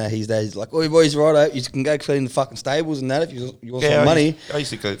bucks, and his dad's like, "Oh, boys, right, you can go clean the fucking stables and that if you want some money." I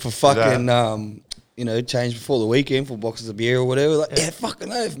used to go for fucking change before the weekend for boxes of beer or whatever. Like, fucking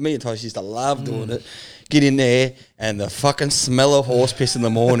no. For me and Tosh used to love doing it. Get in there and the fucking smell of horse piss in the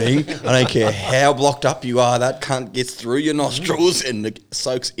morning. I don't care how blocked up you are, that cunt gets through your nostrils and it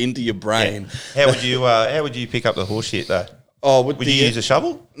soaks into your brain. Yeah. How would you pick up the horse shit though? Oh, would you use a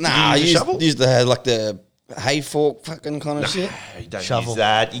shovel? Nah, I used to have like the hay fork fucking kind of shit. You don't use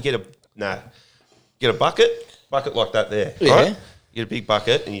that. You get a bucket like that there. Yeah. Right? You get a big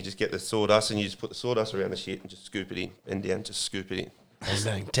bucket and you just get the sawdust and you just put the sawdust around the shit and just scoop it in. Bend down, just scoop it in.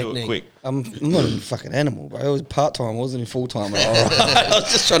 Technique. Do it quick. I'm not a fucking animal, bro. I was part-time, wasn't full-time. I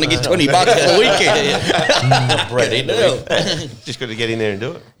was just trying to get $20 for the weekend. Bred into it. Just got to get in there and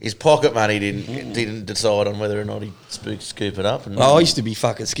do it. His pocket money didn't decide on whether or not he'd scoop it up. I used to be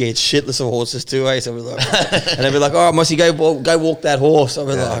fucking scared shitless of horses too, eh? So we're like, and they'd be like, "Oh, Mossy, go walk that horse." I'd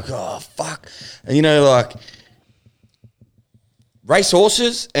be like, "Oh, fuck," and race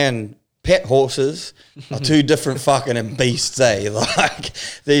horses and pet horses are two different fucking beasts, eh? Like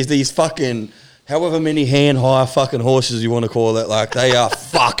these fucking however many hand-high fucking horses you want to call it, like they are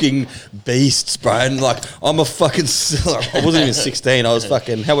fucking beasts, bro. And like I'm a fucking, I wasn't even 16, I was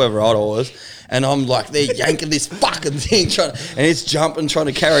fucking however old I was, and I'm like they're yanking this fucking thing, and it's jumping, trying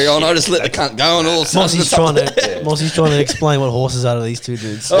to carry on. I just let the cunt go, and all of a sudden Mossy's trying to explain what horses are to these two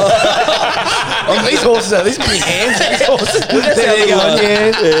dudes. These horses are these big hands. These horses. There you go.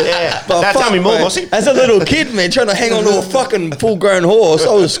 Yeah. But now tell me more, Mossy. As a little kid, man, trying to hang on to a fucking full-grown horse,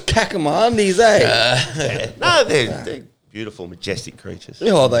 I was cacking my undies, eh? No, they're beautiful, majestic creatures.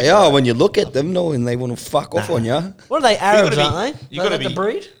 Oh, they are when you look at them, and they want to fuck off on you. What are they, Arabs, aren't they? You got to be the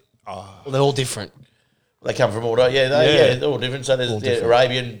breed. Well, they're all different. They come from all they're all different. So there's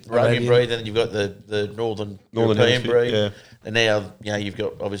Arabian breed, and then you've got the northern European breed, and now you've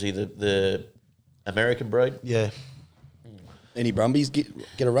got obviously the American breed. Yeah. Any Brumbies get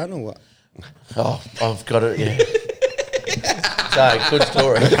a run or what? Oh, I've got it. Yeah. So good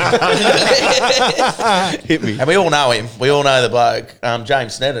story. Hit me. And we all know him. We all know the bloke.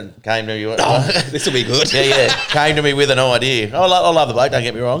 James Sneddon came to me. This will be good. Yeah. Came to me with an idea. I love the bloke. Don't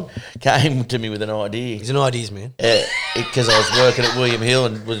get me wrong. Came to me with an idea. He's an ideas man. Because I was working at William Hill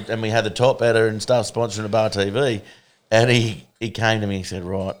and we had the Top Batter and stuff sponsoring the Bar TV, and he came to me and said,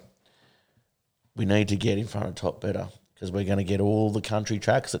 "Right, we need to get in front of Top Batter because we're going to get all the country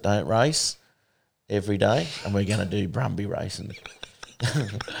tracks that don't race every day, and we're going to do Brumby racing."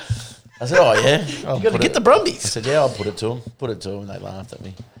 I said, oh, yeah. You got to get the Brumbies. I said, yeah, I'll put it to them. And they laughed at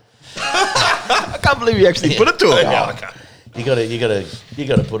me. I can't believe you actually put it to him. You got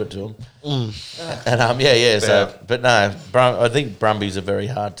to put it to them. And So, but no, I think Brumbies are very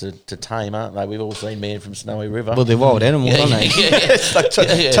hard to tame, aren't they? We've all seen Man from Snowy River. Well, they're wild animals, aren't they? It's like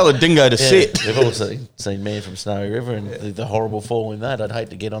tell a dingo to sit. We've all seen Man from Snowy River and the horrible fall in that. I'd hate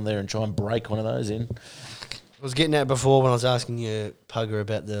to get on there and try and break one of those in. I was getting at before when I was asking you, Pugger,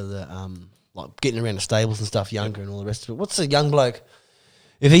 about the like getting around the stables and stuff, younger and all the rest of it. What's a young bloke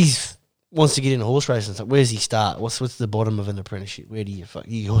if he's wants to get into horse racing and stuff? Where does he start? What's the bottom of an apprenticeship? Where do you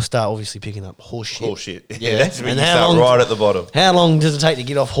start? Obviously picking up horse shit. Horse shit. Yeah, that's when And you how start long- right at the bottom. How long does it take to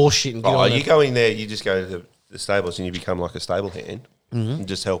get off horse shit and get on? You go in there, you just go to the stables and you become like a stable hand and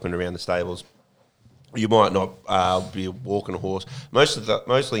just helping around the stables. You might not be walking a horse.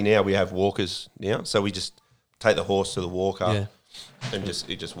 Mostly now we have walkers now, so we just take the horse to the walker and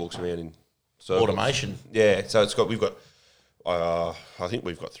it just walks around in circles. Automation. Yeah, so we've got I think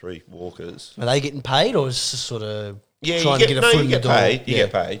we've got 3 walkers. Are they getting paid, or is it just sort of you trying to get a foot in the door? Paid. You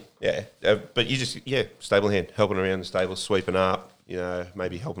get paid, yeah. But you just stable hand, helping around the stable, sweeping up. You know,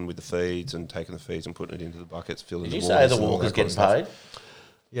 maybe helping with the feeds and taking the feeds and putting it into the buckets, filling. Did the you say the waters and all walker's that kind getting of paid? stuff.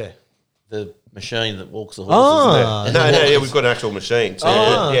 Yeah. The machine that walks the horses. Ah. No, we've got an actual machine. So,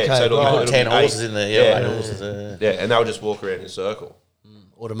 okay. so it'll, Right. it'll Put be 10 8. horses in there. 8 horses. Yeah, and they'll just walk around in a circle.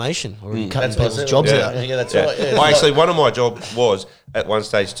 Automation, or cutting That's what I people's said. jobs Yeah. out. Yeah, that's right. Yeah, Well, actually, one of my jobs was at one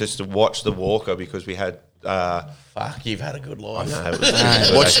stage just to watch the walker because we had. Fuck, you've had a good life.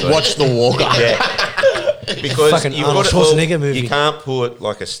 Watch the walker. Yeah. Because Fucking you've Arnold got it all, Schwarzenegger movie. you can't put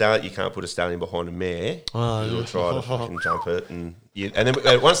like a stallion. You can't put a stallion behind a mare. Oh, You'll try to fucking jump it, and then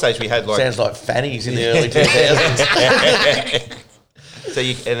at one stage we had like Sounds like fannies in the early 2000s. so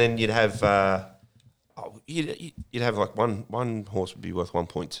and then you'd have you'd have like one horse would be worth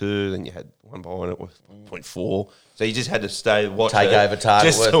 1.2, then you had one behind it worth 1.4. So you just had to stay watch Take it, over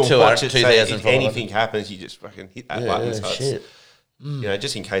target just worth to 200, watch it. So if 2,500. anything happens, you just fucking hit that button. So it's, shit. you know,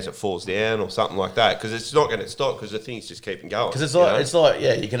 just in case it falls down or something like that, because it's not going to stop because the thing's just keeping going. Because you know?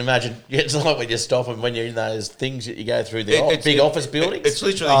 you can imagine. It's like when you stop and when you're in those things that you go through the big office buildings. It's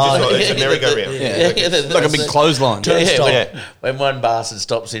literally just like, it's a merry-go-round. Like a big clothesline. When one bastard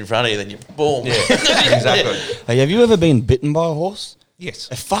stops in front of you, then you boom. Yeah, exactly. Hey, have you ever been bitten by a horse? Yes.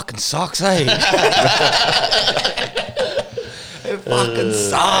 It fucking sucks, eh? It fucking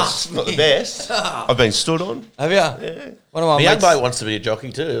sucks. Not the best. I've been stood on. Have you? Yeah. One of my The young mates, bloke wants to be a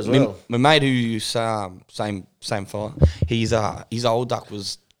jockey too, as well. my mate who's same fella. His old duck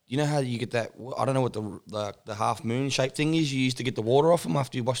was. You know how you get that? I don't know what the half moon shaped thing is. You used to get the water off him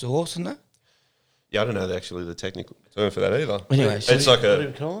after you wash the horse and that. Yeah, I don't know the technical term for that either. Anyway, so it's like What are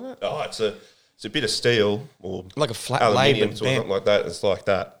you calling it? it's a bit of steel or Like a flat blade, aluminium or but something like that. It's like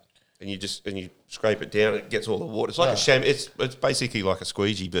that, and you scrape it down. It gets all the water. It's like a sham. It's basically like a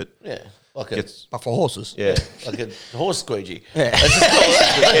squeegee, but Yeah, like a gets but for horses. yeah. like a horse squeegee. Yeah.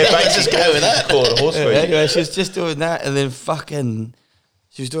 Let's just go with that. Call it a horse Yeah, squeegee. anyway, she was just doing that, and then fucking,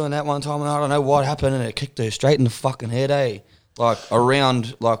 she was doing that one time, and I don't know what happened, and it kicked her straight in the fucking head, eh? Like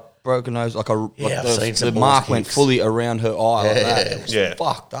around, like broken nose, like I've seen the some mark horse went kicks. fully around her eye like that. It was Yeah.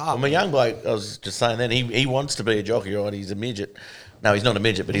 fucked up. I'm a young bloke. I was just saying then he wants to be a jockey, right? He's a midget. No, he's not a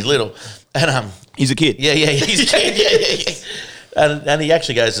midget, but he's little. And He's a kid. yeah, he's a kid. Yeah. And he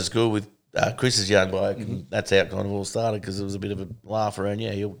actually goes to school with Chris's young bloke, and that's how it kind of all started because it was a bit of a laugh around.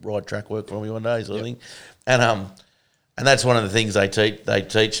 Yeah, he'll ride track work for me one day, sort of thing. And that's one of the things they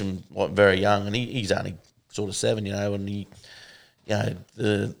teach him very young, and he's only sort of 7, you know, and he. You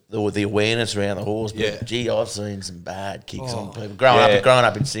know, the awareness around the horse. But Yeah. gee, I've seen some bad kicks on people. Growing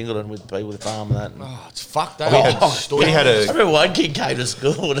up in Singleton with people with farm and that. And Oh, it's fucked up. We had I a. remember one kid came to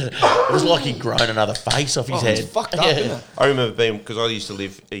school and it was like he'd grown another face off his head. It's fucked up, isn't it? I remember being because I used to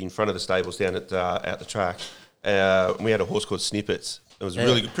live in front of the stables down at the track. We had a horse called Snippets. It was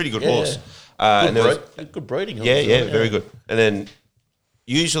a pretty good horse. And there was, Good breeding. yeah, very good. And then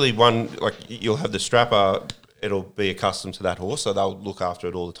usually you'll have the strapper. It'll be accustomed to that horse, so they'll look after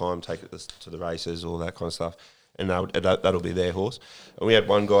it all the time, take it to the races, all that kind of stuff, and that'll be their horse. And we had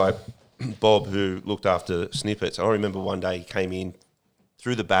one guy, Bob, who looked after Snippets. I remember one day he came in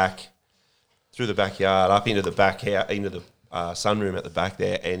through the backyard, up into the back into the sunroom at the back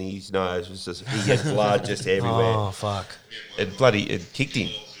there, and his nose was he had blood just everywhere. Oh, fuck. It kicked him.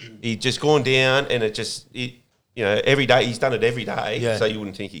 He'd just gone down, and you know, every day he's done it every day, Yeah. so you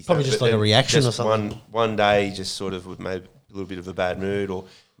wouldn't think he's Probably done it. just But like a then reaction just or something. One day, he just sort of made a little bit of a bad mood, or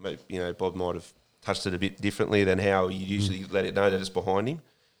you know, Bob might have touched it a bit differently than how you usually let it know that it's behind him,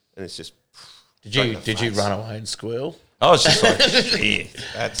 and it's just. Did you run away and squeal? I was just like, shit,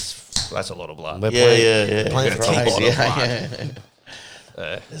 that's a lot of blood. Yeah. Playing for Crazy,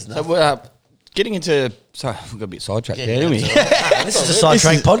 Oz. So getting into, sorry, we got a bit sidetracked there, didn't we? This is a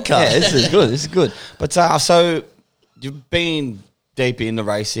sidetrack podcast. Yeah, this is good. This is good. But so you've been deep in the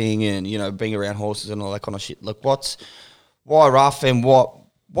racing and being around horses and all that kind of shit. Look, why Rough and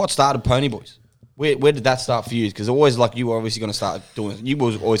what started Pony Boys? Where did that start for you? Because always like you were obviously going to start doing. You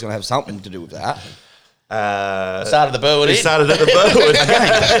was always going to have something to do with that. Started the Burwood. We started at the Burwood.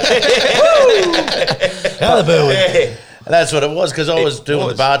 How the Burwood? And that's what it was, because I was doing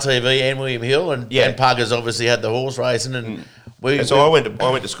the Bar TV and William Hill, and Puggers obviously had the horse racing, and I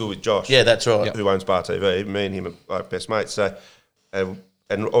went to school with Josh. Yeah, that's right. Who owns Bar TV? Me and him are like best mates. So, and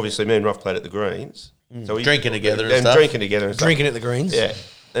obviously me and Ruff played at the Greens. So we Drinking together and stuff. Drinking together and stuff. Drinking at the Greens. Yeah,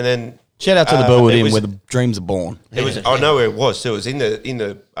 and then Shout out to the Burwood Inn was- where the dreams are born. it was. I know where it was. So it was in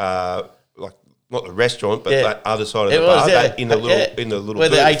the like not the restaurant, but that other side of It the was, bar. yeah. In the little where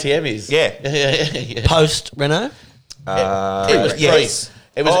the booth. ATM is. Yeah. Yeah. Post Renault. It was yes.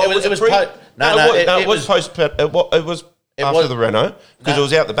 It was pre- po- it was post. It was after was- the Renault because it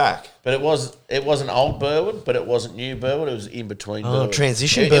was out the back. But it wasn't old Burwood, but it wasn't new Burwood. It was in between. Burwood.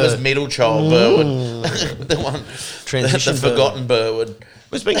 transition It was Burwood. middle child Burwood, the one, Transition the forgotten Burwood.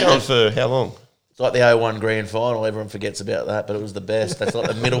 It's been going for how long? It's like the 01 grand final. Everyone forgets about that, but it was the best. That's like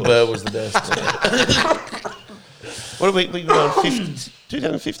the middle Burwood was the best. What did we were on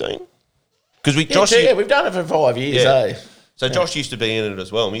 2015? Because We've done it for 5 years. Yeah. So Josh used to be in it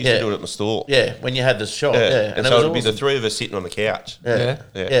as well. And we used to do it at my store. Yeah, when you had the shop. Yeah, And it so was it'd be the awesome. three of us sitting on the couch. Yeah.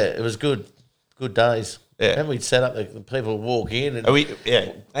 Yeah. It was good days. Yeah. And we'd set up the people would walk in and Are we?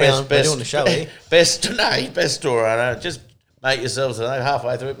 Yeah. Hang on, we're doing the show, eh? best store owner. Just make yourselves a name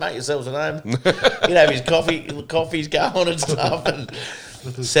halfway through. Make yourselves a name. You'd have his coffees going and stuff, and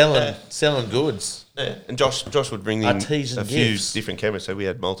selling goods. Yeah. And Josh would bring in Artesian a few gifts. different cameras, so we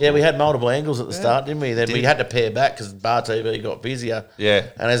had multiple. Yeah, we had multiple angles at the start, didn't we? Then we had to pair back because Bar TV got busier. Yeah.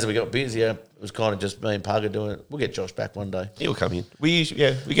 And as we got busier, it was kind of just me and Pugger doing it. We'll get Josh back one day. He'll come in. We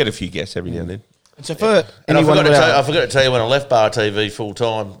get a few guests every now and then. So for And I anyone forgot to tell you when I left Bar TV full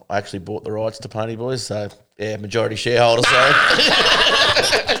time, I actually bought the rights to Pony Boys. So yeah, majority shareholder.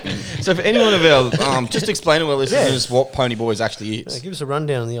 So for anyone of our, just explain to our listeners what Pony Boys actually is. Give us a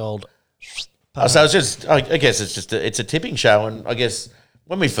rundown on the old. So it's just, I guess it's just it's a tipping show, and I guess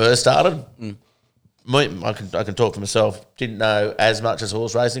when we first started, I can talk for myself. Didn't know as much as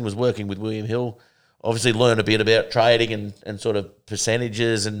horse racing. Was working with William Hill. Obviously, learned a bit about trading and sort of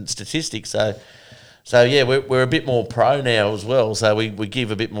percentages and statistics. So yeah, we're a bit more pro now as well. So we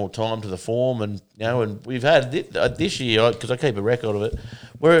give a bit more time to the form, and and we've had this year, because I keep a record of it.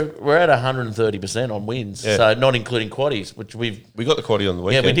 We're at 130% on wins, so not including quaddies, which we got the quaddie on the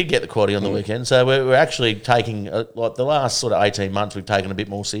weekend. Yeah, we did get the quaddie on the weekend. So we're actually taking like the last sort of 18 months, we've taken a bit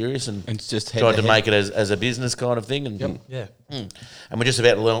more serious and It's just tried to head-to-head. make it as a business kind of thing. And Yeah. and we're just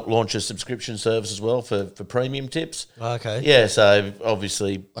about to launch a subscription service as well for premium tips. Okay. Yeah, so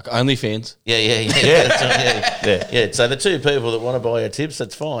obviously, Like OnlyFans. yeah. So the two people that want to buy our tips,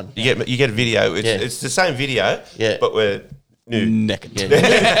 that's fine. You get a video. It's the same video, but we're new. Naked. Yeah,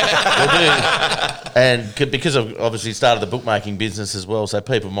 we do. And because I've obviously started the bookmaking business as well, so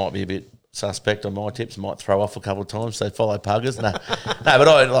people might be a bit suspect on my tips, might throw off a couple of times. So follow Puggers. No, but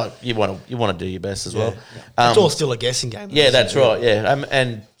I like you want to do your best as well. It's all still a guessing game. Yeah, that's right. Yeah,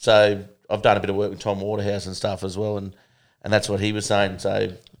 and so I've done a bit of work with Tom Waterhouse and stuff as well, and that's what he was saying.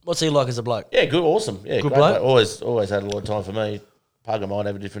 So What's he like as a bloke? yeah, good, awesome. Yeah, Good great bloke? Always had a lot of time for me. Pugger might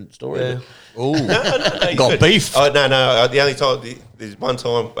have a different story. Yeah. but- Ooh. No, Got beef. Oh no! The only time, there's one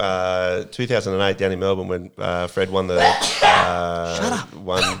time, 2008 down in Melbourne when Fred won the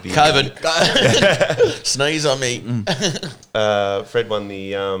won the COVID. Sneeze on me. Fred won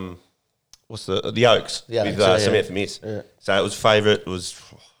the what's the Oaks The with Oaks, yeah. Samantha Miss. Yeah. So it was favourite. It was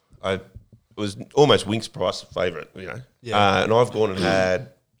almost Winks price favourite. Yeah. And I've gone and had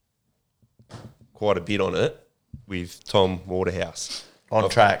quite a bit on it with Tom Waterhouse. On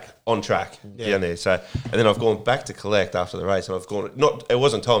track. On track down there. So, and then I've gone back to collect after the race, and I've gone. It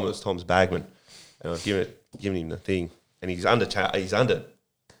wasn't Tom; it was Tom's bagman, and I've given him the thing, and he's under.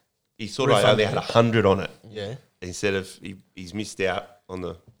 He sort of only had 100 on it. Yeah. Instead of he's missed out on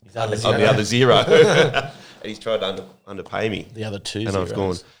the under on the other zero, and he's tried to underpay me. The other two And I've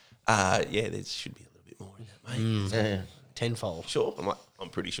gone. zeros. There should be a little bit more in that, mate. Yeah. Tenfold. Sure, I'm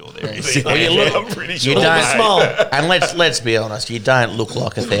pretty sure there is. Well, you look- I'm pretty sure. You don't mate. Small. And let's be honest, you don't look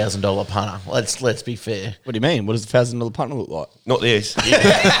like $1,000 punter. Let's be fair. What do you mean? What does $1,000 partner look like? Not this.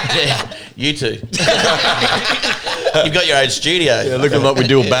 Yeah, you two. You've got your own studio. Looking like we're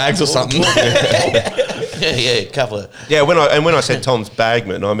doing bags or something. a couple of... Yeah, when I said Tom's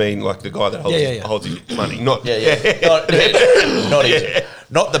bagman, I mean like the guy that holds his money, not...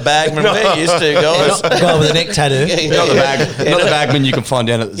 Not the bagman we're used to, guys. Not the guy with a neck tattoo. Not the bagman you can find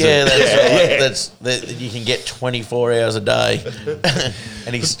down at the zoo. Yeah, that's right. That you can get 24 hours a day,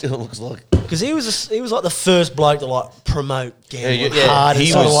 and he still looks like... Because he was like the first bloke to like promote gambling hard and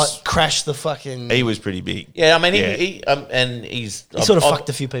he sort of was- like crash the fucking... He was pretty big. Yeah, I mean, he sort of fucked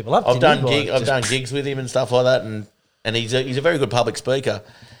a few people up. I've didn't he? done done gigs with him and stuff like that, and he's a very good public speaker,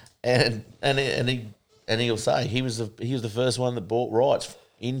 and he'll say he was the first one that bought rights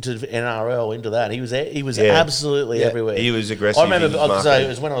into NRL, into that. He was absolutely everywhere. He was aggressive. I remember in his I'd say marketing. it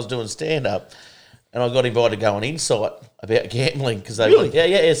was when I was doing stand up, and I got invited to go on Insight about gambling because they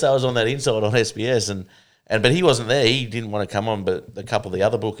Really? So I was on that Insight on SBS, and but he wasn't there. He didn't want to come on, but a couple of the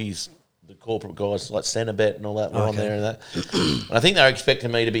other bookies, the corporate guys like Centrebet and all that were on there and that. And I think they were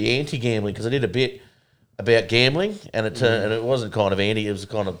expecting me to be anti-gambling because I did a bit about gambling, and it turned, and it wasn't kind of anti, it was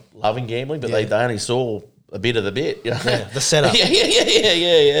kind of loving gambling, but they only saw a bit of the bit, you know? Yeah, the setup.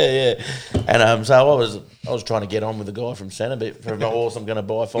 yeah. And so I was trying to get on with the guy from Centrebet for my horse I'm going to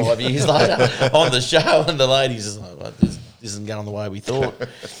buy 5 years later on the show, and the ladies is like, well, this isn't going the way we thought.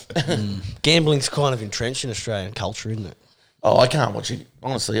 Gambling's kind of entrenched in Australian culture, isn't it? Oh, I can't watch it.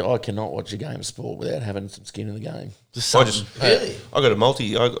 Honestly, I cannot watch a game of sport without having some skin in the game. I got a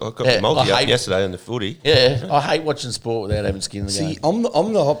multi. I got the multi up yesterday on the footy. Yeah, I hate watching sport without having skin in the game. I'm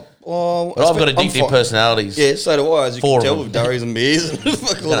the well, But I've got addictive personalities. Yeah, so do I, as you Four can of tell them. with durries and beers and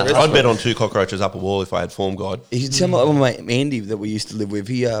fuck all the rest. I'd bet on 2 cockroaches up a wall if I had form guide. You tell my mate Andy that we used to live with.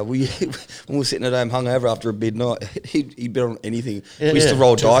 He when we were sitting at home hungover after a big night, he'd bet on anything. We used to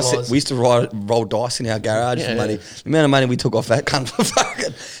roll dice. flies. We used to roll dice in our garage for money. The amount of money we took off that cunt for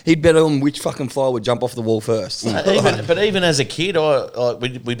fucking. He'd bet on which fucking fly would jump off the wall first. But even as a kid,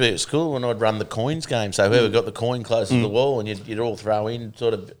 we'd be at school and I'd run the coins game. So whoever got the coin closest to the wall, and you'd all throw in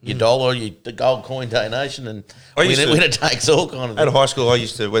sort of your dollar, the gold coin donation, and winner takes all kind of At thing. high school, I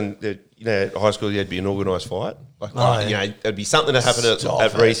used to at high school there'd be an organised fight. There'd be something that happened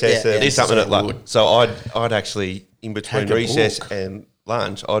at recess. There'd be something at lunch. So I'd actually in between Take a recess book. and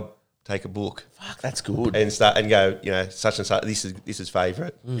lunch, I'd take a book Fuck, that's good. and start and go, such and such. This is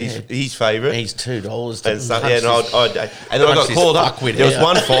favourite. His favourite. He's $2. And then I got called up. There was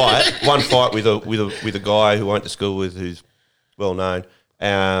one fight with a guy who I went to school with who's well known.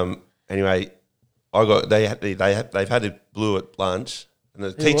 Anyway, they've had a blue at lunch, and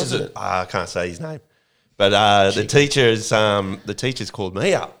the teachers I can't say his name, but the teachers called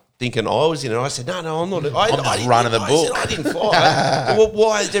me up thinking I was in it. I said no, I'm not. I'm just running the book. I didn't fight. Well,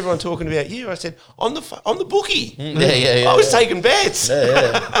 why is everyone talking about you? I said I'm the bookie. Yeah. I was taking bets.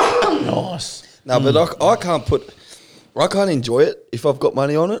 Nice. No, but I can't put. I can't enjoy it if I've got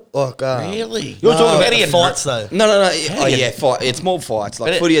money on it. Like, Really? You're talking about Betty the and fights, though. No. Oh, yeah, fight. It's more fights.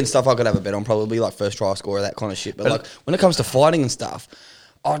 Like But footy and stuff, I could have a bet on probably like first try score or that kind of shit. But like when it comes to fighting and stuff,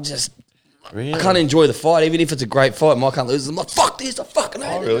 Really? I can't enjoy the fight, even if it's a great fight. I can't lose. I'm like, fuck this, I fucking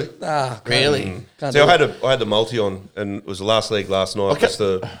hate it. really? Nah, can't- Really? can't See, do I it. had the multi on, and it was the last leg last night. It's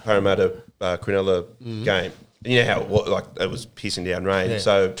the Parramatta Cronulla game. And you know how it was pissing down rain. Yeah,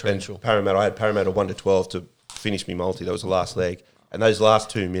 So torrential. and I had Parramatta 1-12 to finish me multi. That was the last leg. And those last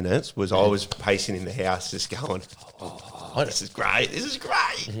 2 minutes I was pacing in the house, just going, "Oh, this is great! This is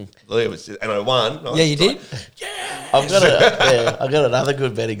great!" It was, and I won. Yeah, you did? I've got another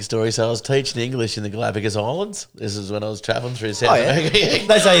good betting story. So I was teaching English in the Galapagos Islands. This is when I was travelling through South America.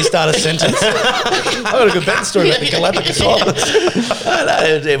 That's how you start a sentence. I got a good betting story about the Galapagos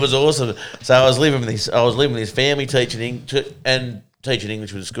Islands. It was awesome. So I was living with this family teaching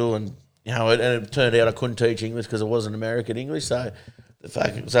English with the school, and it turned out I couldn't teach English because it wasn't American English. So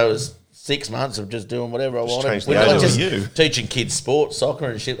it was 6 months of just doing whatever I wanted. changed the game Just for you. teaching kids sports, soccer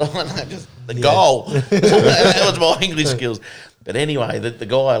and shit like that. Just the goal. That was my English skills. But anyway, the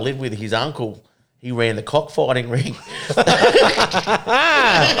guy I lived with, his uncle, he ran the cockfighting ring.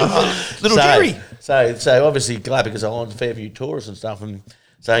 Little Jerry. So obviously Galapagos Islands, a fair few tourists and stuff, and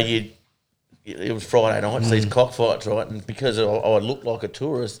so it was Friday night, so these cockfights, right? And because I looked like a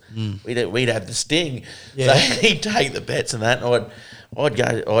tourist, we'd have the sting. Yeah. So he'd take the bets and that, and I'd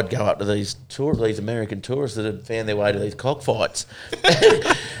go up to these American tourists that had found their way to these cockfights,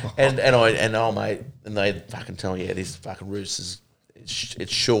 and they fucking tell me, this fucking roost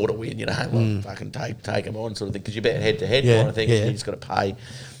it's sure to win, like fucking take them on sort of thing, because you bet head to head kind of thing, and you just got to pay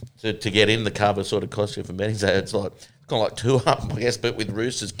to get in. The cover sort of cost you for betting, so it's like kind of like 2 up, I guess, but with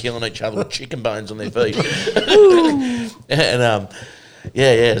roosters killing each other with chicken bones on their feet.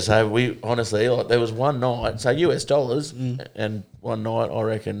 And so we honestly, there was one night, so US dollars, and one night I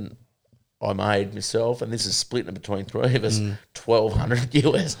reckon I made myself, and this is split between three of us, $1,200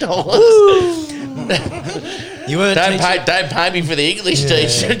 US. You weren't Don't pay me for the English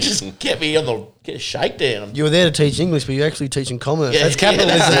teacher. Just get me on get a shakedown. You were there to teach English, but you're actually teaching commerce. Yeah, That's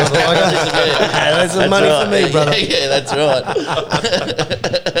capitalism. That's the That's money right. for me, brother. Yeah, that's right.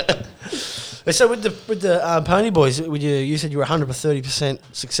 So with the Pony Boys, you said you were 130%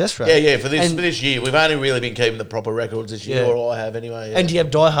 success rate. Yeah. For this year, we've only really been keeping the proper records this year, or I have anyway. Yeah. And do you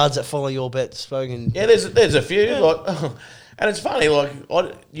have diehards that follow your bets, Spoken? Yeah, there's a few and it's funny,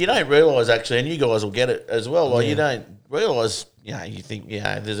 you don't realise actually, and you guys will get it as well. You don't realise, you think,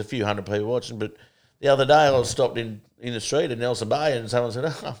 there's a few hundred people watching, but the other day I was stopped in the street in Nelson Bay, and someone said,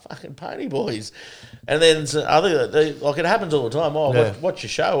 "Oh, fucking Pony Boys," and then it happens all the time. Watch your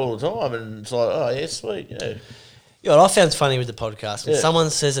show all the time, and it's like, oh yeah, sweet, yeah. Yeah, what I found funny with the podcast, when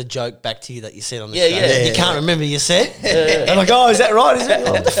someone says a joke back to you that you said on the show, you can't remember you said. I'm like, oh, is that right? Is it?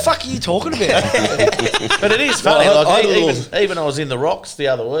 What the fuck are you talking about? But it is funny. Even I was in the Rocks the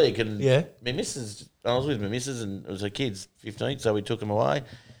other week, and my missus, I was with my missus, and it was her kids, 15, so we took them away,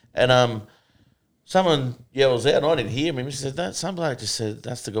 and someone yells out, and I didn't hear me. Missus said, "That some bloke just said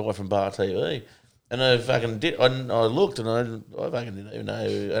that's the guy from Bar TV." And I fucking did. I looked, and I fucking didn't even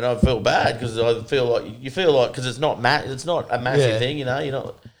know. And I felt bad because I feel like because it's not it's not a massive thing, You're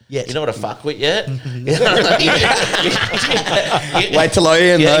not. You're not a fuckwit yet. Wait till I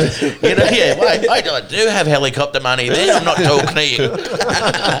am though. Wait, I do have helicopter money. Then I'm not talking to you.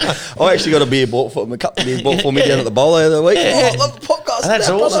 I actually got a beer bought for me, a couple of beers bought for me down at the bowl the other week. I love the podcast. And that's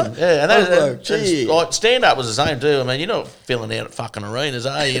awesome. Brother. Yeah, and stand up was the same too. I mean, you're not filling out at fucking arenas,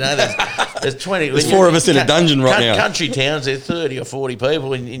 are you? There's 20. There's 4 of us in a dungeon right now. Country towns, there's 30 or 40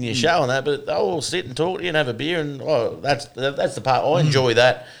 people in your show and that, but they'll all sit and talk to you and have a beer, and that's the part I enjoy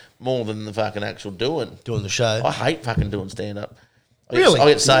that more than the fucking actual doing the show. I hate fucking doing stand up. Really? I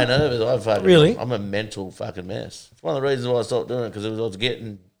get so nervous. I'm a mental fucking mess. It's one of the reasons why I stopped doing it, because I was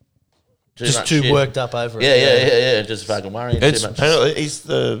getting too worked up over it. Yeah. Just fucking worrying too much. It's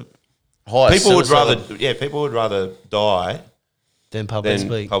the highest people suicide. would rather die than public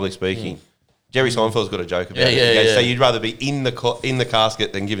speaking. Jerry Seinfeld's got a joke about it. So you'd rather be in the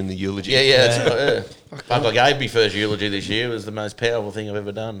casket than giving the eulogy. Fuck, I gave me first eulogy this year. It was the most powerful thing I've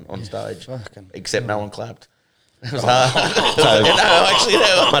ever done on stage. Except no one clapped. It was hard.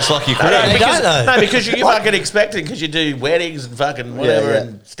 Much like you could. No, because you fucking expect it, because you do weddings and fucking whatever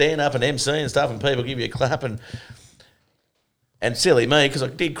and stand up and MC and stuff, and people give you a clap, and silly me, because I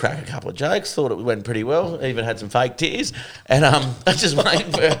did crack a couple of jokes, thought it went pretty well, even had some fake tears, and I was just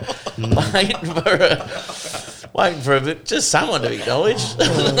waiting for a bit, just someone to acknowledge.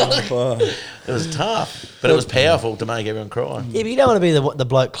 It was tough, but it was powerful to make everyone cry. Yeah, but you don't want to be the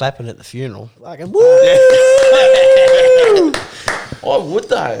bloke clapping at the funeral. Fucking woo! I would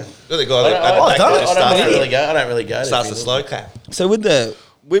though. The guy I don't really go. Starts a slow clap. So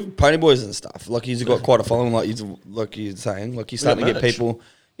with Pony Boys and stuff, like you've got quite a following, like you're saying, like you're starting to get people.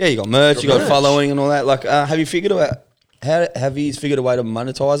 Yeah, you got merch, you got following and all that. Like, have you figured out have you figured a way to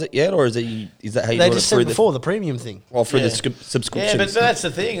monetize it yet, or is that how you do it through the premium thing? Well, through the subscription. Yeah, but that's the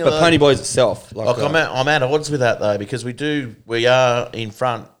thing. But Pony Boys itself, I'm at odds with that though, because we are in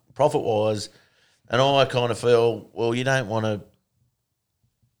front profit wise, and I kind of feel, well, you don't want to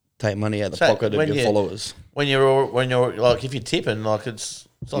take money out of the pocket of your followers. When you're like, if you're tipping, like it's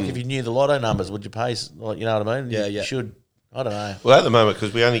like if you knew the lotto numbers, would you pay? Like, you know what I mean? Yeah, you should. I don't know. Well, at the moment,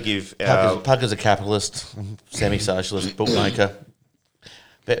 because we only give Pucker's a capitalist, semi-socialist bookmaker.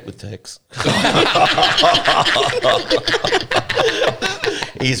 Bet with Tex.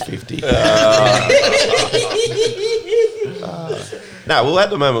 He's 50. No, well, at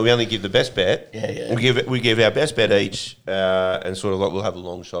the moment we only give the best bet. Yeah. We give our best bet each, and sort of like we'll have a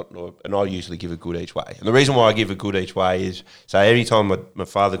long shot, and I usually give a good each way. And the reason why I give a good each way is, so every time my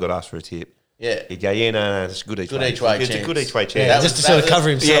father got asked for a tip, he'd go, no, it's a good each way. It's a good each way chance. Yeah, just to sort of cover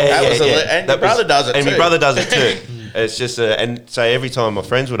himself. And my brother does it too. And my brother does it too. It's just, and so every time my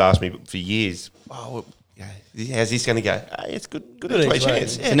friends would ask me for years, how's this going to go? It's good each way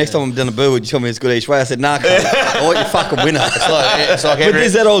chance. So next time I'm down a boo, would you tell me it's good each way? I said, nah, I want you fucking winner. It's like but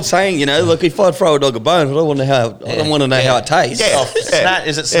there's that old saying, look, if I throw a dog a bone, I don't want to know how it tastes.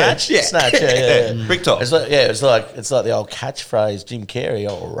 Is it snatch? Yeah. Snatch, yeah. Brick top. It's like the old catchphrase, Jim Carrey,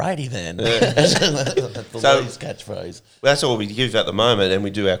 alrighty then. That's the Lee's catchphrase. Well, that's all we give at the moment, and we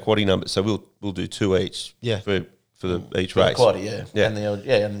do our quaddie numbers, so we'll do 2 each for each race. Quaddie, yeah.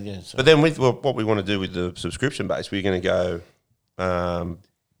 And But then with what we want to do with the subscription base, we're going to go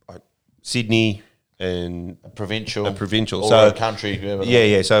Sydney and a provincial, or so a country.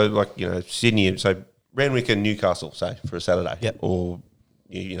 Yeah. So Sydney, so Randwick and Newcastle, say for a Saturday, or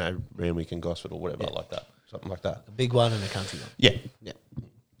you know, Randwick and Gosford or whatever like that, something like that. A big one and a country one. Yeah,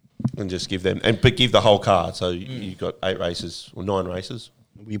 and just give them but give the whole card. So you got 8 races or 9 races.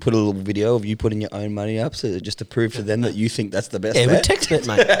 You put a little video of you putting your own money up, so just to prove to them that you think that's the best. Yeah, bet. with TextBet,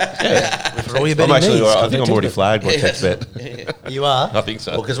 mate. For all your betting I'm actually, needs, I think I'm already TextBet. flagged by TextBet. You are? I think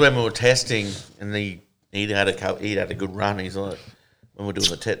so. Well, because when we were testing and he'd had a good run, he's like, when we were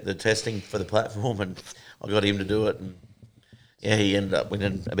doing the testing for the platform, and I got him to do it, and yeah, he ended up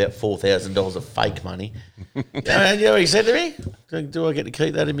winning about $4,000 of fake money. You know what he said to me? Do I get to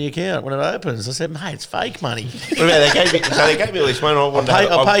keep that in my account when it opens? I said, mate, it's fake money. What about they gave me all this money.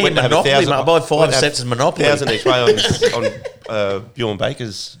 I'll pay you Monopoly, mate. I buy 5 sets of Monopoly. 1,000 each way on Bjorn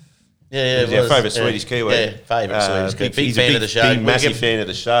Baker's. Yeah, Our favourite Swedish Kiwi. Yeah, favourite Swedish Kiwi. Big He's fan a of the show. big, massive fan of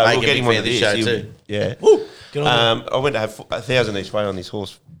the show. Make We'll him get a him big on fan of the show this. too. Yeah. Good on I went to have 1,000 each way on this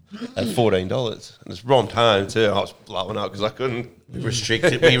horse at $14, and it's romped home too. I was blowing up because I couldn't. We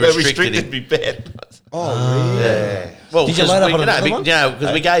restricted him. me bet. Oh, really? Yeah. Well, Did you load up on another one?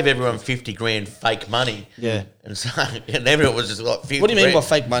 because we gave everyone 50 grand fake money. Yeah. And so and everyone was just like 50 What do you mean by grand.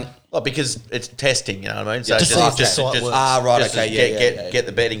 fake money? Well, because it's testing, you know what I mean? So just see if the site works. Right, just okay, to yeah. get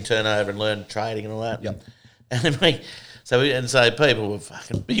the betting turnover and learn trading and all that. Yep. And then so people were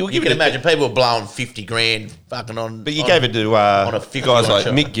fucking. You can imagine people were blowing 50 grand fucking on. But you gave it to on a 50 guys like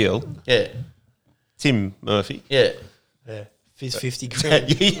shot. Mick Gill, Yeah, Tim Murphy. yeah. Yeah. Fizz 50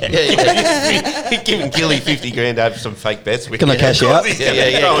 grand. Yeah. Giving Gilly 50 grand to have some fake bets with. Can I cash out? Yeah,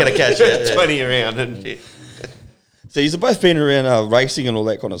 get a cash out. 20 around and So you've both been around racing and all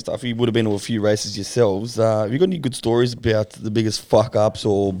that kind of stuff. You would have been to a few races yourselves. Have you got any good stories about the biggest fuck ups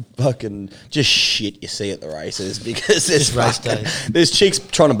or fucking just shit you see at the races? Because there's race fucking, days. there's chicks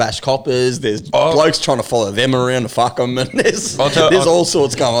trying to bash coppers. There's blokes trying to follow them around to fuck them, and there's all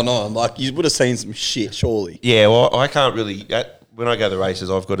sorts going on. Like you would have seen some shit, surely. yeah, well, I can't really. When I go to the races,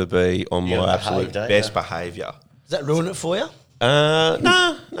 I've got to be on You my gotta absolute behave, don't best you? behaviour. Does that ruin it for you?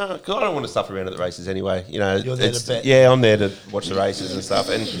 No, because I don't want to stuff around at the races anyway. You know, You're there to bet. Yeah, I'm there to watch the races and stuff,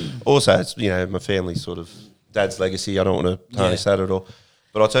 and also it's my family's sort of dad's legacy. I don't want to tarnish that at all.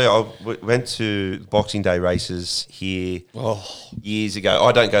 But I'll tell you, I went to Boxing Day races here years ago.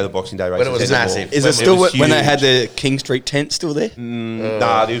 I don't go to the Boxing Day races it was anymore. massive. Is When it still was when they huge. had the King Street tent still there?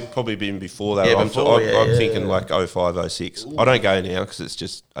 Nah, it'd probably been before that. Yeah, I'm thinking yeah. like 05, 06. I don't go now because it's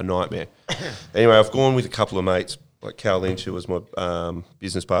just a nightmare. Anyway, I've gone with a couple of mates, like Cal Lynch, who was my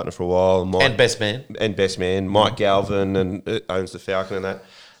business partner for a while. And Mike, And best man. And best man, Mike Galvin, and owns the Falcon and that.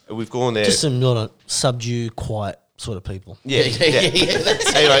 We've gone there. Just some subdue, quiet sort of people. yeah.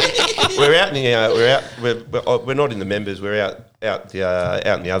 That's Anyway, we're out in the, we're not in the members. We're out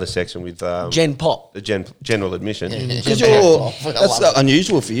in the other section with Gen Pop. the general admission. That's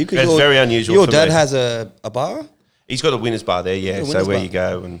unusual for you. It's very unusual Your for dad me. has a bar. He's got a winners bar there, yeah. A So winners where bar. you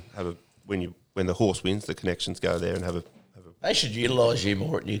go and have a when the horse wins, the connections go there and have a. They should utilise you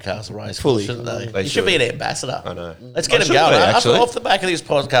more at Newcastle Race, Fully. shouldn't they? They You should be should. an ambassador. I know. Let's get I him should going. be, actually. Off the back of this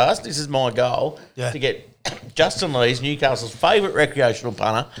podcast, this is my goal to get Justin Lees, Newcastle's favourite recreational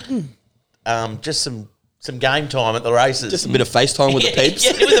punter, just some game time at the races. Just a bit of FaceTime with the peeps.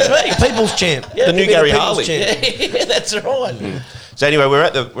 Yeah, with the peeps. People's champ. Yeah, The new bit of Gary people's Harley. champ. Yeah, that's right. So anyway, we're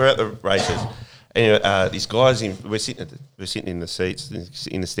at the races. Anyway, these guys we're sitting in the seats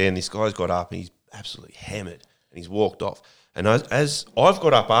in the stand. This guy's got up and he's absolutely hammered and he's walked off. And as I've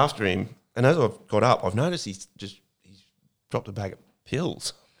got up after him, and as I've got up, I've noticed he's dropped a bag of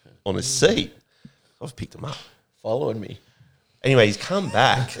pills on his seat. I've picked him up. Following me. Anyway, he's come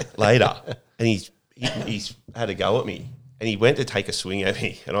back later and he's had a go at me and he went to take a swing at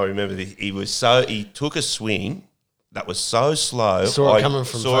me. And I remember he took a swing that was so slow. Saw it coming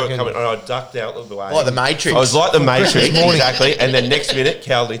from fucking- and I ducked out of the way. Like the Matrix. I was like the Matrix, exactly. And then next minute,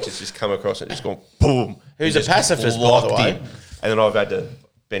 Cal Lynch has just come across and just gone boom. Who's And a just pacifist, by the locked way. him. And then I've had to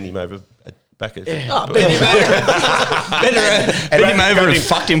bend him over back. Bend him over and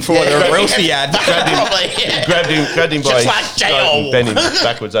fucked him for whatever else he had. Probably, yeah. Grabbed him by Just his like throat jail. and bent him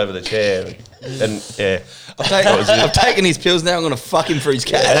backwards over the chair. And yeah. I've taken his pills now. I'm going to fuck him for his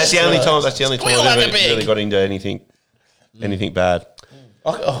cash. And that's the only time. That's the only time Squeal I've like ever a pig. really got into anything bad.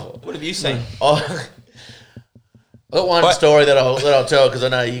 What have you seen? I got one story that I'll tell because I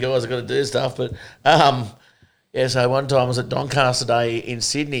know you guys are going to do stuff. But so one time I was at Doncaster Day in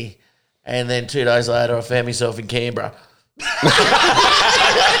Sydney, and then 2 days later I found myself in Canberra.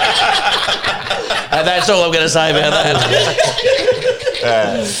 And that's all I'm going to say about that.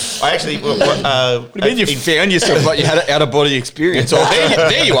 I actually. What do you mean you found yourself like you had an out of body experience? Oh,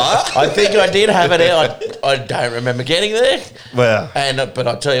 there you are. I think I did have it out. I don't remember getting there. Well, But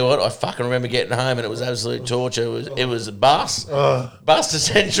I tell you what, I fucking remember getting home and it was absolute torture. It was a bus to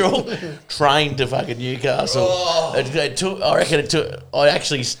Central, train to fucking Newcastle. It took. I reckon it took. I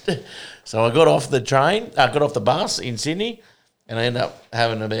actually. So I got off the train. I got off the bus in Sydney, and I ended up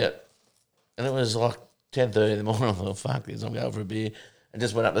having about. And it was like 10:30 in the morning. I thought, fuck this, I'm going for a beer. And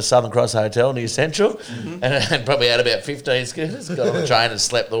just went up to Southern Cross Hotel near Central and probably had about 15 scooters. Got on the train and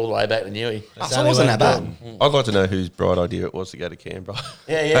slept all the way back to Newey. So it wasn't that bad. I'd like to know whose bright idea it was to go to Canberra.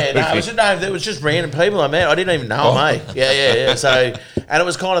 Yeah. It was just random people I met. I didn't even know them, mate. Yeah. So, and it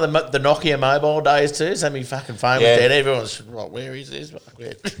was kind of the Nokia mobile days too. So my fucking phone was dead. Everyone was like, where is this?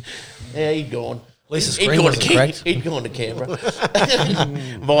 Yeah, he'd gone. At least the screen wasn't cracked. He'd gone to Canberra.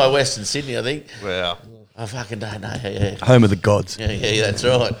 Via Western Sydney, I think. Wow. I fucking don't know. Yeah. Home of the gods. Yeah, that's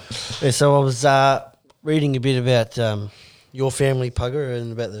right. Yeah, so I was reading a bit about your family, Pugger,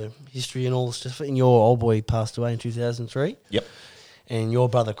 and about the history and all the stuff. And your old boy passed away in 2003. Yep. And your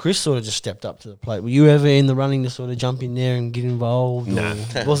brother Chris sort of just stepped up to the plate. Were you ever in the running to sort of jump in there and get involved? No.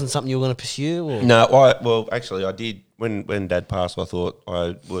 It wasn't something you were going to pursue? Or? No, actually, I did. When Dad passed, I thought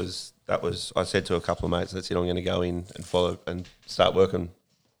I said to a couple of mates, that's it, I'm going to go in and follow and start working.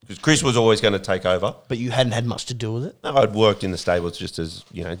 Because Chris was always going to take over. But you hadn't had much to do with it? No, I'd worked in the stables just as,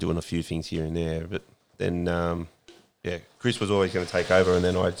 doing a few things here and there. But then, Chris was always going to take over. And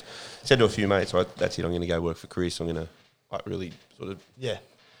then I said to a few mates, that's it, I'm going to go work for Chris. I'm going to really sort of... Yeah.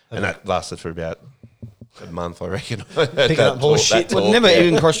 And that lasted for about a month, I reckon. Picking up bullshit. Would never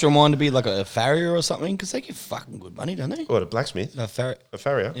even cross your mind to be like a farrier or something? Because they get fucking good money, don't they? What, a blacksmith? No, A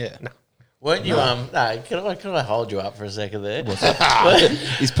farrier? Yeah. No. Weren't you, no, can I hold you up for a second there?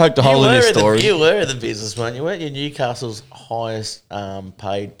 He's poked a hole in his story. You were in the business, weren't you? Weren't you Newcastle's highest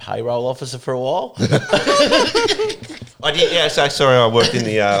paid payroll officer for a while? I did, yeah. So sorry, I worked in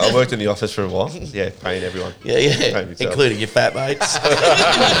the office for a while. Yeah, paying everyone. Yeah, including your fat mates.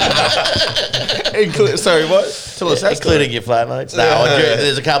 Sorry, what? Tell us that. Including your flatmates. No,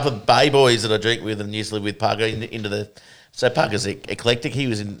 there's a couple of bay boys that I drink with and used to live with Pugger into the. So Pugger's eclectic. He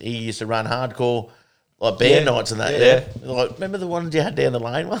used to run hardcore like band nights and that. Yeah. Like, remember the ones you had down the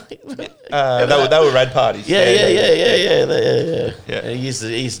lane, mate? They were rad parties. Yeah. He used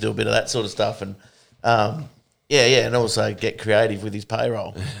to do a bit of that sort of stuff and. And also get creative with his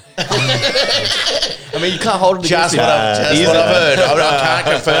payroll. I mean, you can't hold it against Just what I've heard. I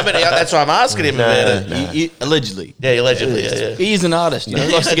can't confirm it. That's why I'm asking him about it. Allegedly. Yeah, allegedly. Yeah. He is an artist. He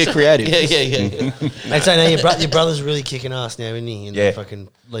likes to get creative. Yeah. I'd say now your brother's really kicking ass now, isn't he? In the fucking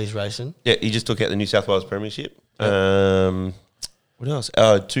Leeds racing. Yeah, he just took out the New South Wales Premiership. What else?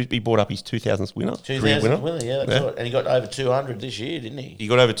 He brought up his 2000th winner. 2000th winner, yeah, that's right. And he got over 200 this year, didn't he? He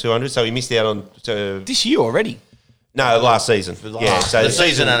got over 200, so he missed out on... this year already? No, last season. So the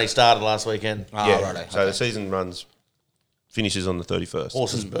season only started last weekend. So the season finishes on the 31st.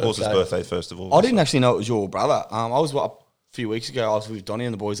 Horse's birthday, first of all. I didn't actually know it was your brother. I was a few weeks ago, I was with Donnie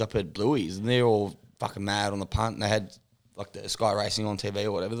and the boys up at Bluey's, and they're all fucking mad on the punt, and they had... like the Sky Racing on TV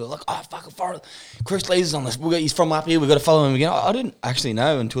or whatever, they're like, oh, fucking Forrest, Chris Lees on this. He's from up here. We've got to follow him again. I didn't actually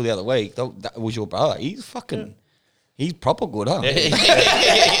know until the other week that was your brother. He's fucking, he's proper good, huh?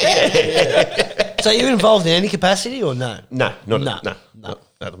 So are you involved in any capacity or no? No.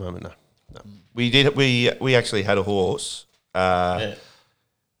 At the moment, no. We actually had a horse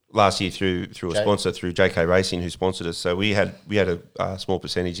last year through a sponsor, through JK Racing, who sponsored us. So we had a small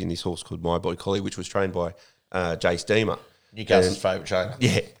percentage in this horse called My Boy Collie, which was trained by Jace Deemer. Newcastle's favourite trainer.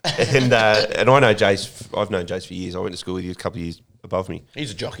 Yeah. And I know Jace, I've known Jace for years. I went to school with you a couple of years above me.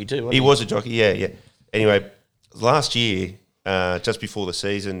 He's a jockey too, wasn't he? He was a jockey, yeah. Anyway, last year, just before the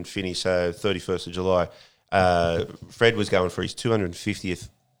season finished, so 31st of July, Fred was going for his 250th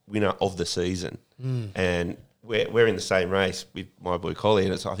winner of the season. And we're in the same race with My Boy Collie,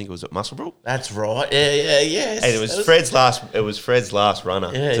 and I think it was at Muswellbrook. That's right. Yes. And it was Fred's last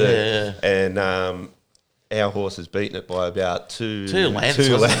runner. Yeah. And our horse has beaten it by about two lengths.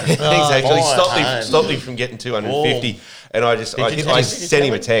 Actually, stopped me from getting 250. And I sent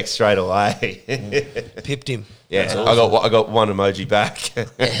him a text straight away. Pipped him. Yeah, awesome. I got one emoji back. you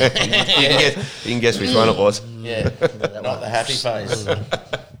can guess which one it was. Yeah, not the happy face.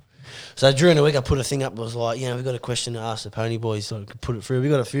 So during the week, I put a thing up. It was like, we've got a question to ask the Pony Boys, so I could put it through. We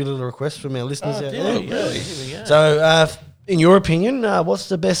got a few little requests from our listeners out there. Really? Here we go. So, in your opinion, what's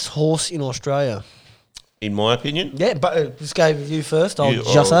the best horse in Australia? In my opinion? Yeah, but just go with you first.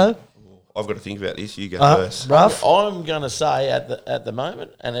 Jusso. I've got to think about this. You go first. Rough. I'm going to say at the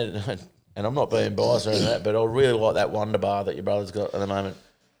moment, and and I'm not being biased or anything like that, but I really like that Wonder Bar that your brother's got at the moment.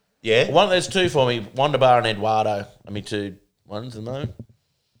 Yeah. There's two for me, Wonder Bar and Eduardo. I mean, two ones at the moment.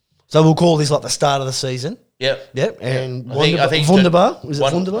 So we'll call this like the start of the season. Yep. Yep. And I think Wunderbar? Is it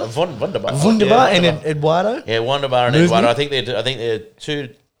Wunderbar? Wunderbar. Wunderbar and Eduardo? Yeah, Wunderbar and Movement? Eduardo. I think they're two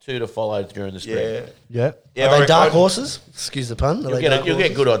to follow during the spring. Yeah. Yeah, Are they dark I'd- horses? Excuse the pun. You'll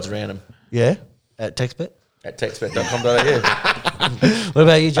get good odds around them Yeah. At TextBet. at textbet.com.au. What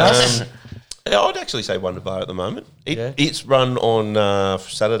about you, Josh? Yeah, I'd actually say Wonder Bar at the moment. Yeah. It's run on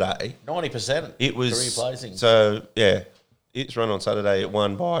Saturday. 90%. It was career placing. So yeah, it's run on Saturday. It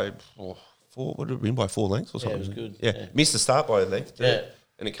won by four. What did it win by 4 lengths or Yeah, something? it was good. Yeah, Yeah. missed the start by a length. Too. Yeah.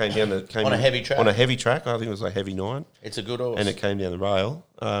 And it came down On a heavy track. On a heavy track, I think it was like heavy 9, It's a good horse. and it came down the rail.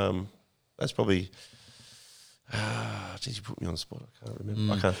 That's probably. Geez, you put me on the spot. I can't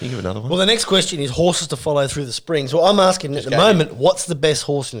remember. I can't think of another one. Well, the next question is horses to follow through the spring. So I'm asking at the moment, what's the best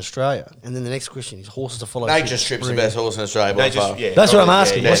horse in Australia? And then the next question is horses to follow Nature through Strip's the the best horse in Australia by far. That's what I'm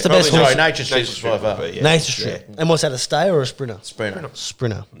asking. What's the best horse? Sorry, Nature Strip's by far. Nature Strip. And what's that, a stayer or a sprinter? Sprinter.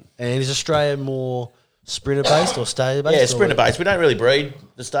 Sprinter. And is Australia more sprinter based or stayer based? Yeah, sprinter based. We don't really breed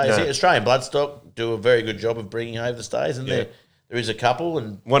the stays No. here. Australian Bloodstock do a very good job of bringing over the stays, and there is a couple.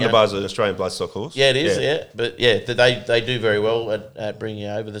 And Wonder you know, Bar's an Australian bloodstock horse. Yeah, it is. Yeah, but they do very well at bringing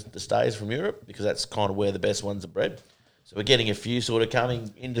over the stays from Europe because that's kind of where the best ones are bred. So we're getting a few sort of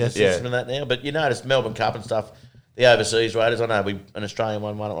coming into the system and that now. But you notice Melbourne Cup and stuff, the overseas riders. I know an Australian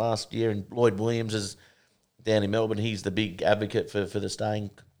one won it last year, and Lloyd Williams is down in Melbourne. He's the big advocate for the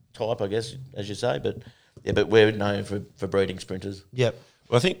staying type, I guess, as you say. But we're known for breeding sprinters. Yep.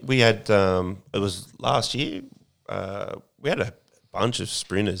 Well, I think we had it was last year. We had a bunch of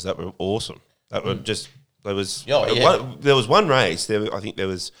sprinters that were awesome. That were just there was there was one race. I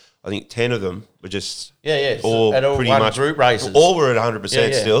think 10 of them were just all pretty won much group races. All were at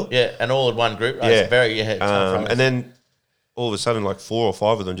 100% still. Yeah, and all had one group race. Very tough race. And then all of a sudden, like 4 or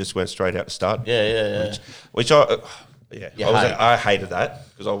 5 of them just went straight out to start. Which I hated that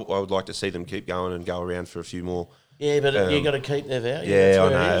because I would like to see them keep going and go around for a few more. Yeah, but you got to keep their value. Yeah,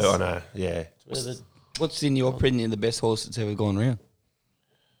 I know. Yeah. What's in your opinion the best horse that's ever gone around?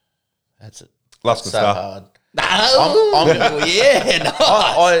 That's it. Lusk and Star. Hard. I'm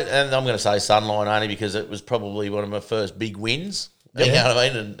going to say Sunline only because it was probably one of my first big wins. You know what I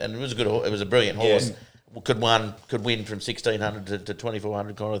mean? And it was a good. It was a brilliant horse. Could win from 1,600 to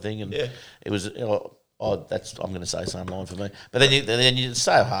 2,400 kind of thing, and it was. That's I'm going to say Sunline for me. But then it's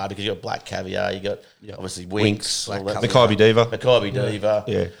so hard because you got Black Caviar, you got obviously Winks, Mackay Diva.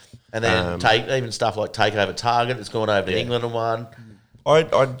 Yeah. And then even stuff like Takeover Target that's gone over to England and won.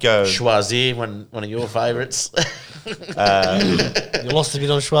 I'd go Choisier, one of your favourites. You lost a bit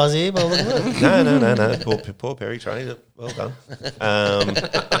on Choisier, but No. Poor Perry trained it. Well done.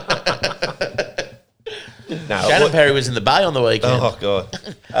 Shannon Perry was in the Bay on the weekend. Oh God.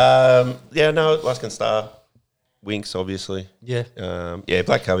 Lusk and Star, Winks, obviously. Yeah.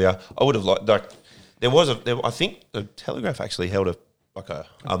 Black Caviar. I would have liked. I think the Telegraph actually held a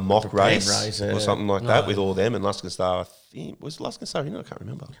mock race or something like that with all them and Lusk and Star. I think was Lusk and Star. I can't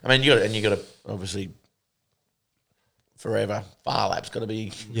remember. I mean, you got to obviously forever. Far Lap's got to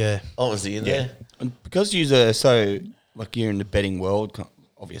be obviously in there. And because you're so like you're in the betting world,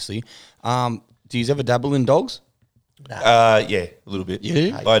 obviously. Do you ever dabble in dogs? A little bit.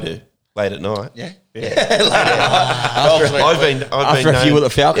 You? I do. Late at night. Yeah. I've been a few with a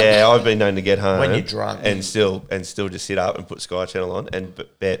Falcon. Yeah, I've been known to get home when you're drunk and still just sit up and put Sky Channel on and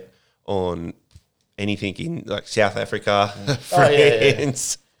bet on anything in like South Africa,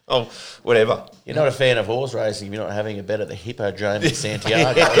 France, whatever. You're not a fan of horse racing if you're not having a bet at the Hippodrome in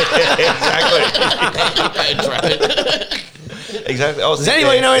Santiago. Exactly. Does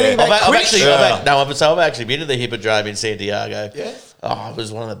anybody know anything about I've actually been to the Hippodrome in Santiago. Yeah. Oh, it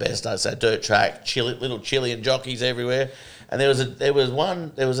was one of the best. It's a dirt track, little Chilean jockeys everywhere, and there was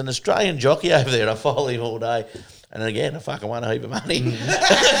an Australian jockey over there, and I followed him all day. And again, I fucking won a heap of money.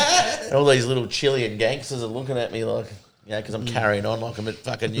 And all these little Chilean gangsters are looking at me like, because I'm carrying on like I'm at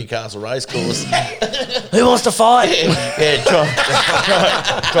fucking Newcastle Racecourse. Who wants to fight?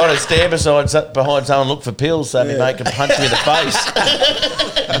 Trying to stand behind someone, look for pills so my mate can punch me in the face.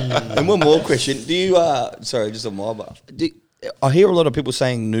 And one more question. Do you, sorry, just on my bar. I hear a lot of people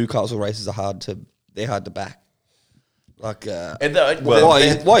saying Newcastle races are hard to back. Like, why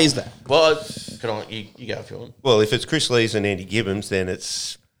is that? Well, you go if you want. Well, if it's Chris Lees and Andy Gibbons, then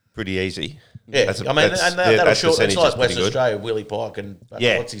it's pretty easy. Yeah, that'll short. It's like West Australia, Willie Pike and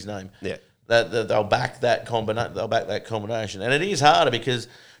what's his name? Yeah, they'll back that combination, and it is harder because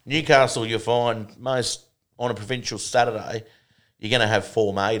Newcastle, you find most on a provincial Saturday, you're going to have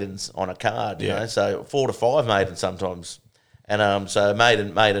 4 maidens on a card, you know, so 4 to 5 maidens sometimes. And so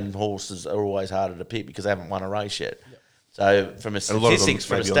maiden horses are always harder to pick because they haven't won a race yet. Yep. So from a statistics,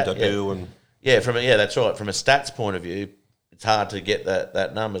 from a that's right. From a stats point of view, it's hard to get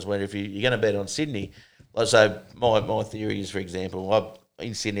that numbers. When if you're going to bet on Sydney, so my theory is, for example,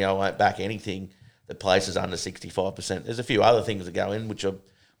 in Sydney I won't back anything that places under 65%. There's a few other things that go in which I've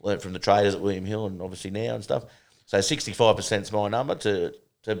learnt from the traders at William Hill and obviously now and stuff. So 65% is my number to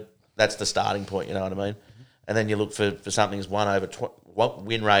that's the starting point. You know what I mean? And then you look for something that's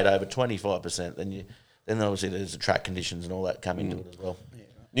win rate over 25%. Then obviously there's the track conditions and all that come into it as well. Yeah.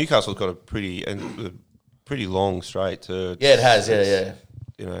 Newcastle's got a pretty long straight too. Yeah, it has. Yeah.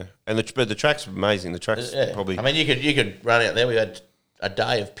 You know, but the track's amazing. The track's probably. I mean, you could run out there. We had a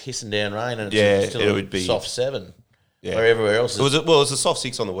day of pissing down rain, and it's still it would be soft 7. Yeah. Where everywhere else it was a soft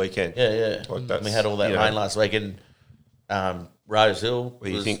 6 on the weekend. Yeah. Like we had all that rain last week, and Rose Hill. Well,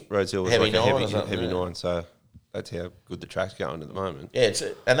 you think Rose Hill was heavy like a heavy 9, so that's how good the track's going at the moment. Yeah,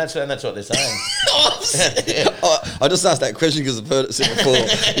 and that's what they're saying. I just asked that question because I've heard it said before.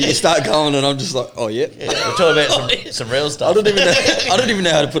 You start going, and I'm just like, oh yeah. We're talking about some real stuff. I don't even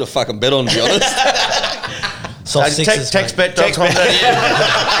know how to put a fucking bet on, to be honest. Soft sixes, Textbet.com.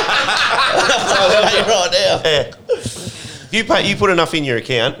 Right now. Yeah. You put enough in your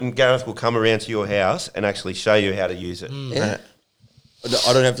account, and Gareth will come around to your house and actually show you how to use it. Yeah.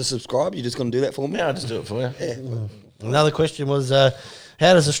 I don't have to subscribe. You're just going to do that for me? Yeah, I'll just do it for you. Yeah. Another question was, how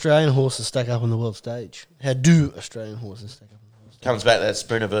does Australian horses stack up on the world stage? How do Australian horses stack up on the world stage? Comes back to that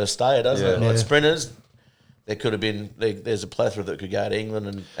sprinter versus stayer, doesn't it? Like sprinters, there could have been there's a plethora that could go to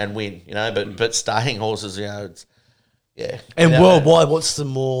England and win, you know. But staying horses, you know, it's And worldwide, what's the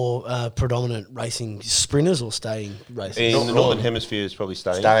more predominant racing, sprinters or staying racing? In the Northern Hemisphere, is probably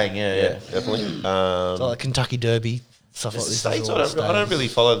staying. Yeah, definitely. So like Kentucky Derby. Stuff like this. States, I don't really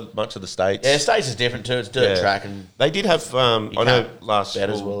follow much of the States. Yeah, States is different too. It's dirt track, and they did have. I know last when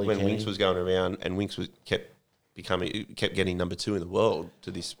Winx was going around, and Winx kept getting number 2 in the world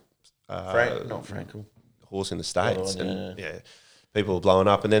to this Frankel horse in the States, people were blowing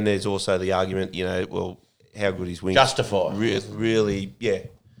up. And then there's also the argument, you know, well, how good is Winx? Justify really,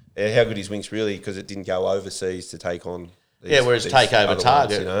 how good is Winx really? Because it didn't go overseas to take on. Whereas Takeover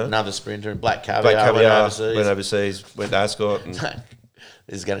Target, you know? Another sprinter, and Black Caviar went overseas. Went to Ascot. And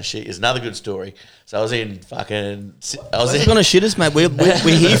This is gonna shit. It's another good story. So I was in fucking. He's gonna shit us, mate. We're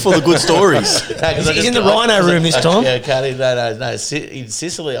here for the good stories. He's in the Rhino room this time. Yeah, Cardi, no. In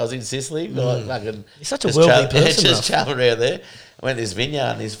Sicily, I was in Sicily. Like, fucking. He's such a wealthy person. Just traveling around there. I went to this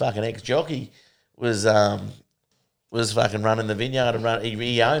vineyard, and this fucking ex-jockey was fucking running the vineyard and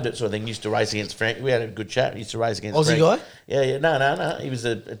he owned it, sort of thing. Used to race against Frank. We had a good chat. He used to race against Aussie guy? Yeah. No. He was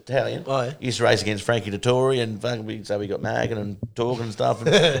an Italian. Oh, yeah. He used to race against Frankie Dettori, and fucking so we got magging and talking and stuff.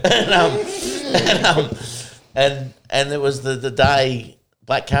 And it was the day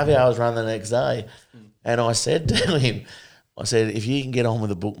Black Caviar was running the next day, and I said to him, if you can get on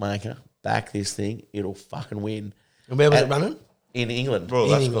with a bookmaker, back this thing, it'll fucking win. And where was it running? In England. Bro,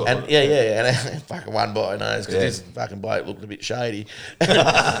 that's cool. And and fucking one by nose because this fucking bloke looked a bit shady.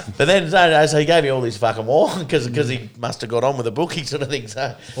 But then, so he gave me all this fucking wine because he must have got on with the bookie sort of thing.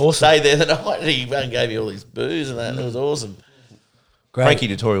 So awesome. Stayed there the night and he gave me all this booze and that. And it was awesome. Great. Frankie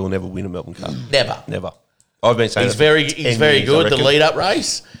Dettori will never win a Melbourne Cup. Never. I've been saying he's very good. The lead up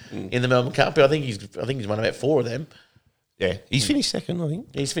race in the Melbourne Cup. I think he's won about 4 of them. Yeah, he's finished second. I think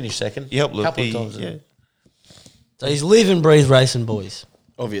he's finished second. He helped look. Couple of times. Yeah. So he's live and breathe racing, boys.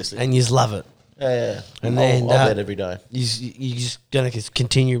 Obviously. And you love it. Yeah. And then I'll bet every day. You're just going to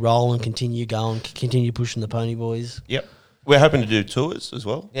continue rolling, continue going, continue pushing the pony boys. Yep. We're hoping to do tours as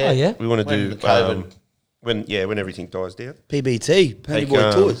well. Yeah. Oh, yeah? We want to do COVID. when everything dies down. PBT, Pony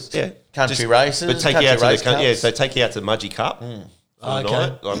Boy Tours. Yeah. Country races. But take you out to so take you out to the Mudgee Cup for the Okay.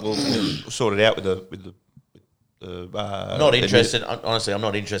 night. Like we'll sort it out with the not interested. Honestly, I'm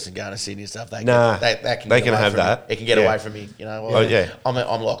not interested in going to Sydney and stuff. They can they can have that. It can get away from me. You know. Oh, yeah. I'm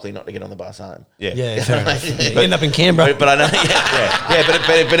likely not to get on the bus home. Yeah. Yeah, fair enough. You end up in Canberra. But I know.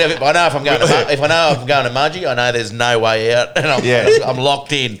 But I know if I'm going to Mudgee, I know there's no way out, and I'm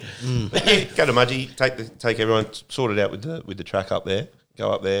locked in. Go to Mudgee. Take everyone. Sort it out with the track up there.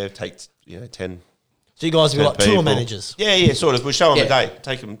 Go up there. Take 10. So you guys will be like people. tour managers. Yeah, sort of. We'll show them a day.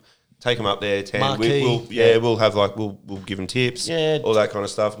 Take them up there. 10. We'll have we'll give them tips. Yeah, all that kind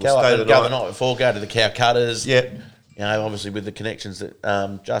of stuff. We'll go stay the night before. Go to the cow cutters. Yeah, you know, obviously with the connections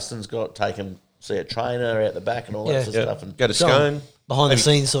that Justin's got, take them see a trainer out the back and all that sort of stuff. And go to Scone. behind the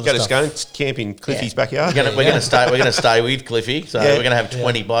scenes sort Go of to stuff. Scones, camp in Cliffy's backyard. We're gonna stay with Cliffy, so we're gonna have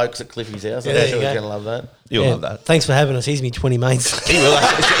 20 blokes at Cliffy's house. I'm there sure you he's go. gonna love that. You'll Yeah, love that. Thanks for having us. He's me 20 mates. He will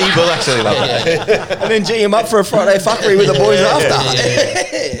actually love that. And then G him up for a Friday fuckery with the boys after.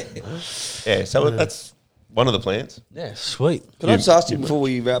 Yeah, so that's one of the plans. Yeah, sweet. Can I just ask you before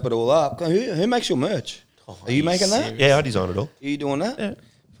we wrap it all up? Who makes your merch? Are you making that? Yeah, I design it all. Are you doing that? Yeah.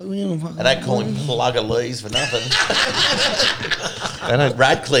 And they call him Plugger Lees for nothing. They don't.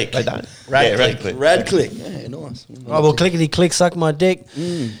 Radclick. They don't. Radclick. Radclick. Yeah, nice. Right, well, clickety click, suck my dick.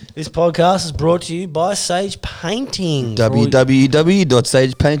 This podcast is brought to you by Sage Painting.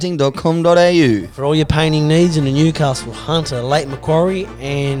 www.sagepainting.com.au. For all your painting needs in the Newcastle, Hunter, Lake Macquarie,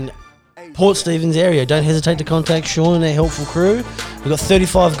 and Port Stephens area, don't hesitate to contact Sean and their helpful crew. We've got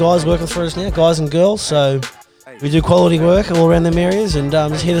 35 guys working for us now, guys and girls, so we do quality work all around them areas, and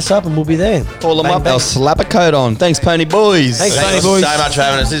just hit us up and we'll be there. Call them Bang, up, bang. they'll slap a coat on. Thanks, Pony Boys. Thanks, Thank Pony you boys. so much for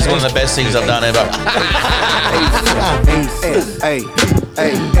having us. This is one of the best things I've done ever.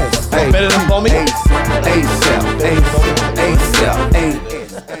 Better than bombing. ASAP.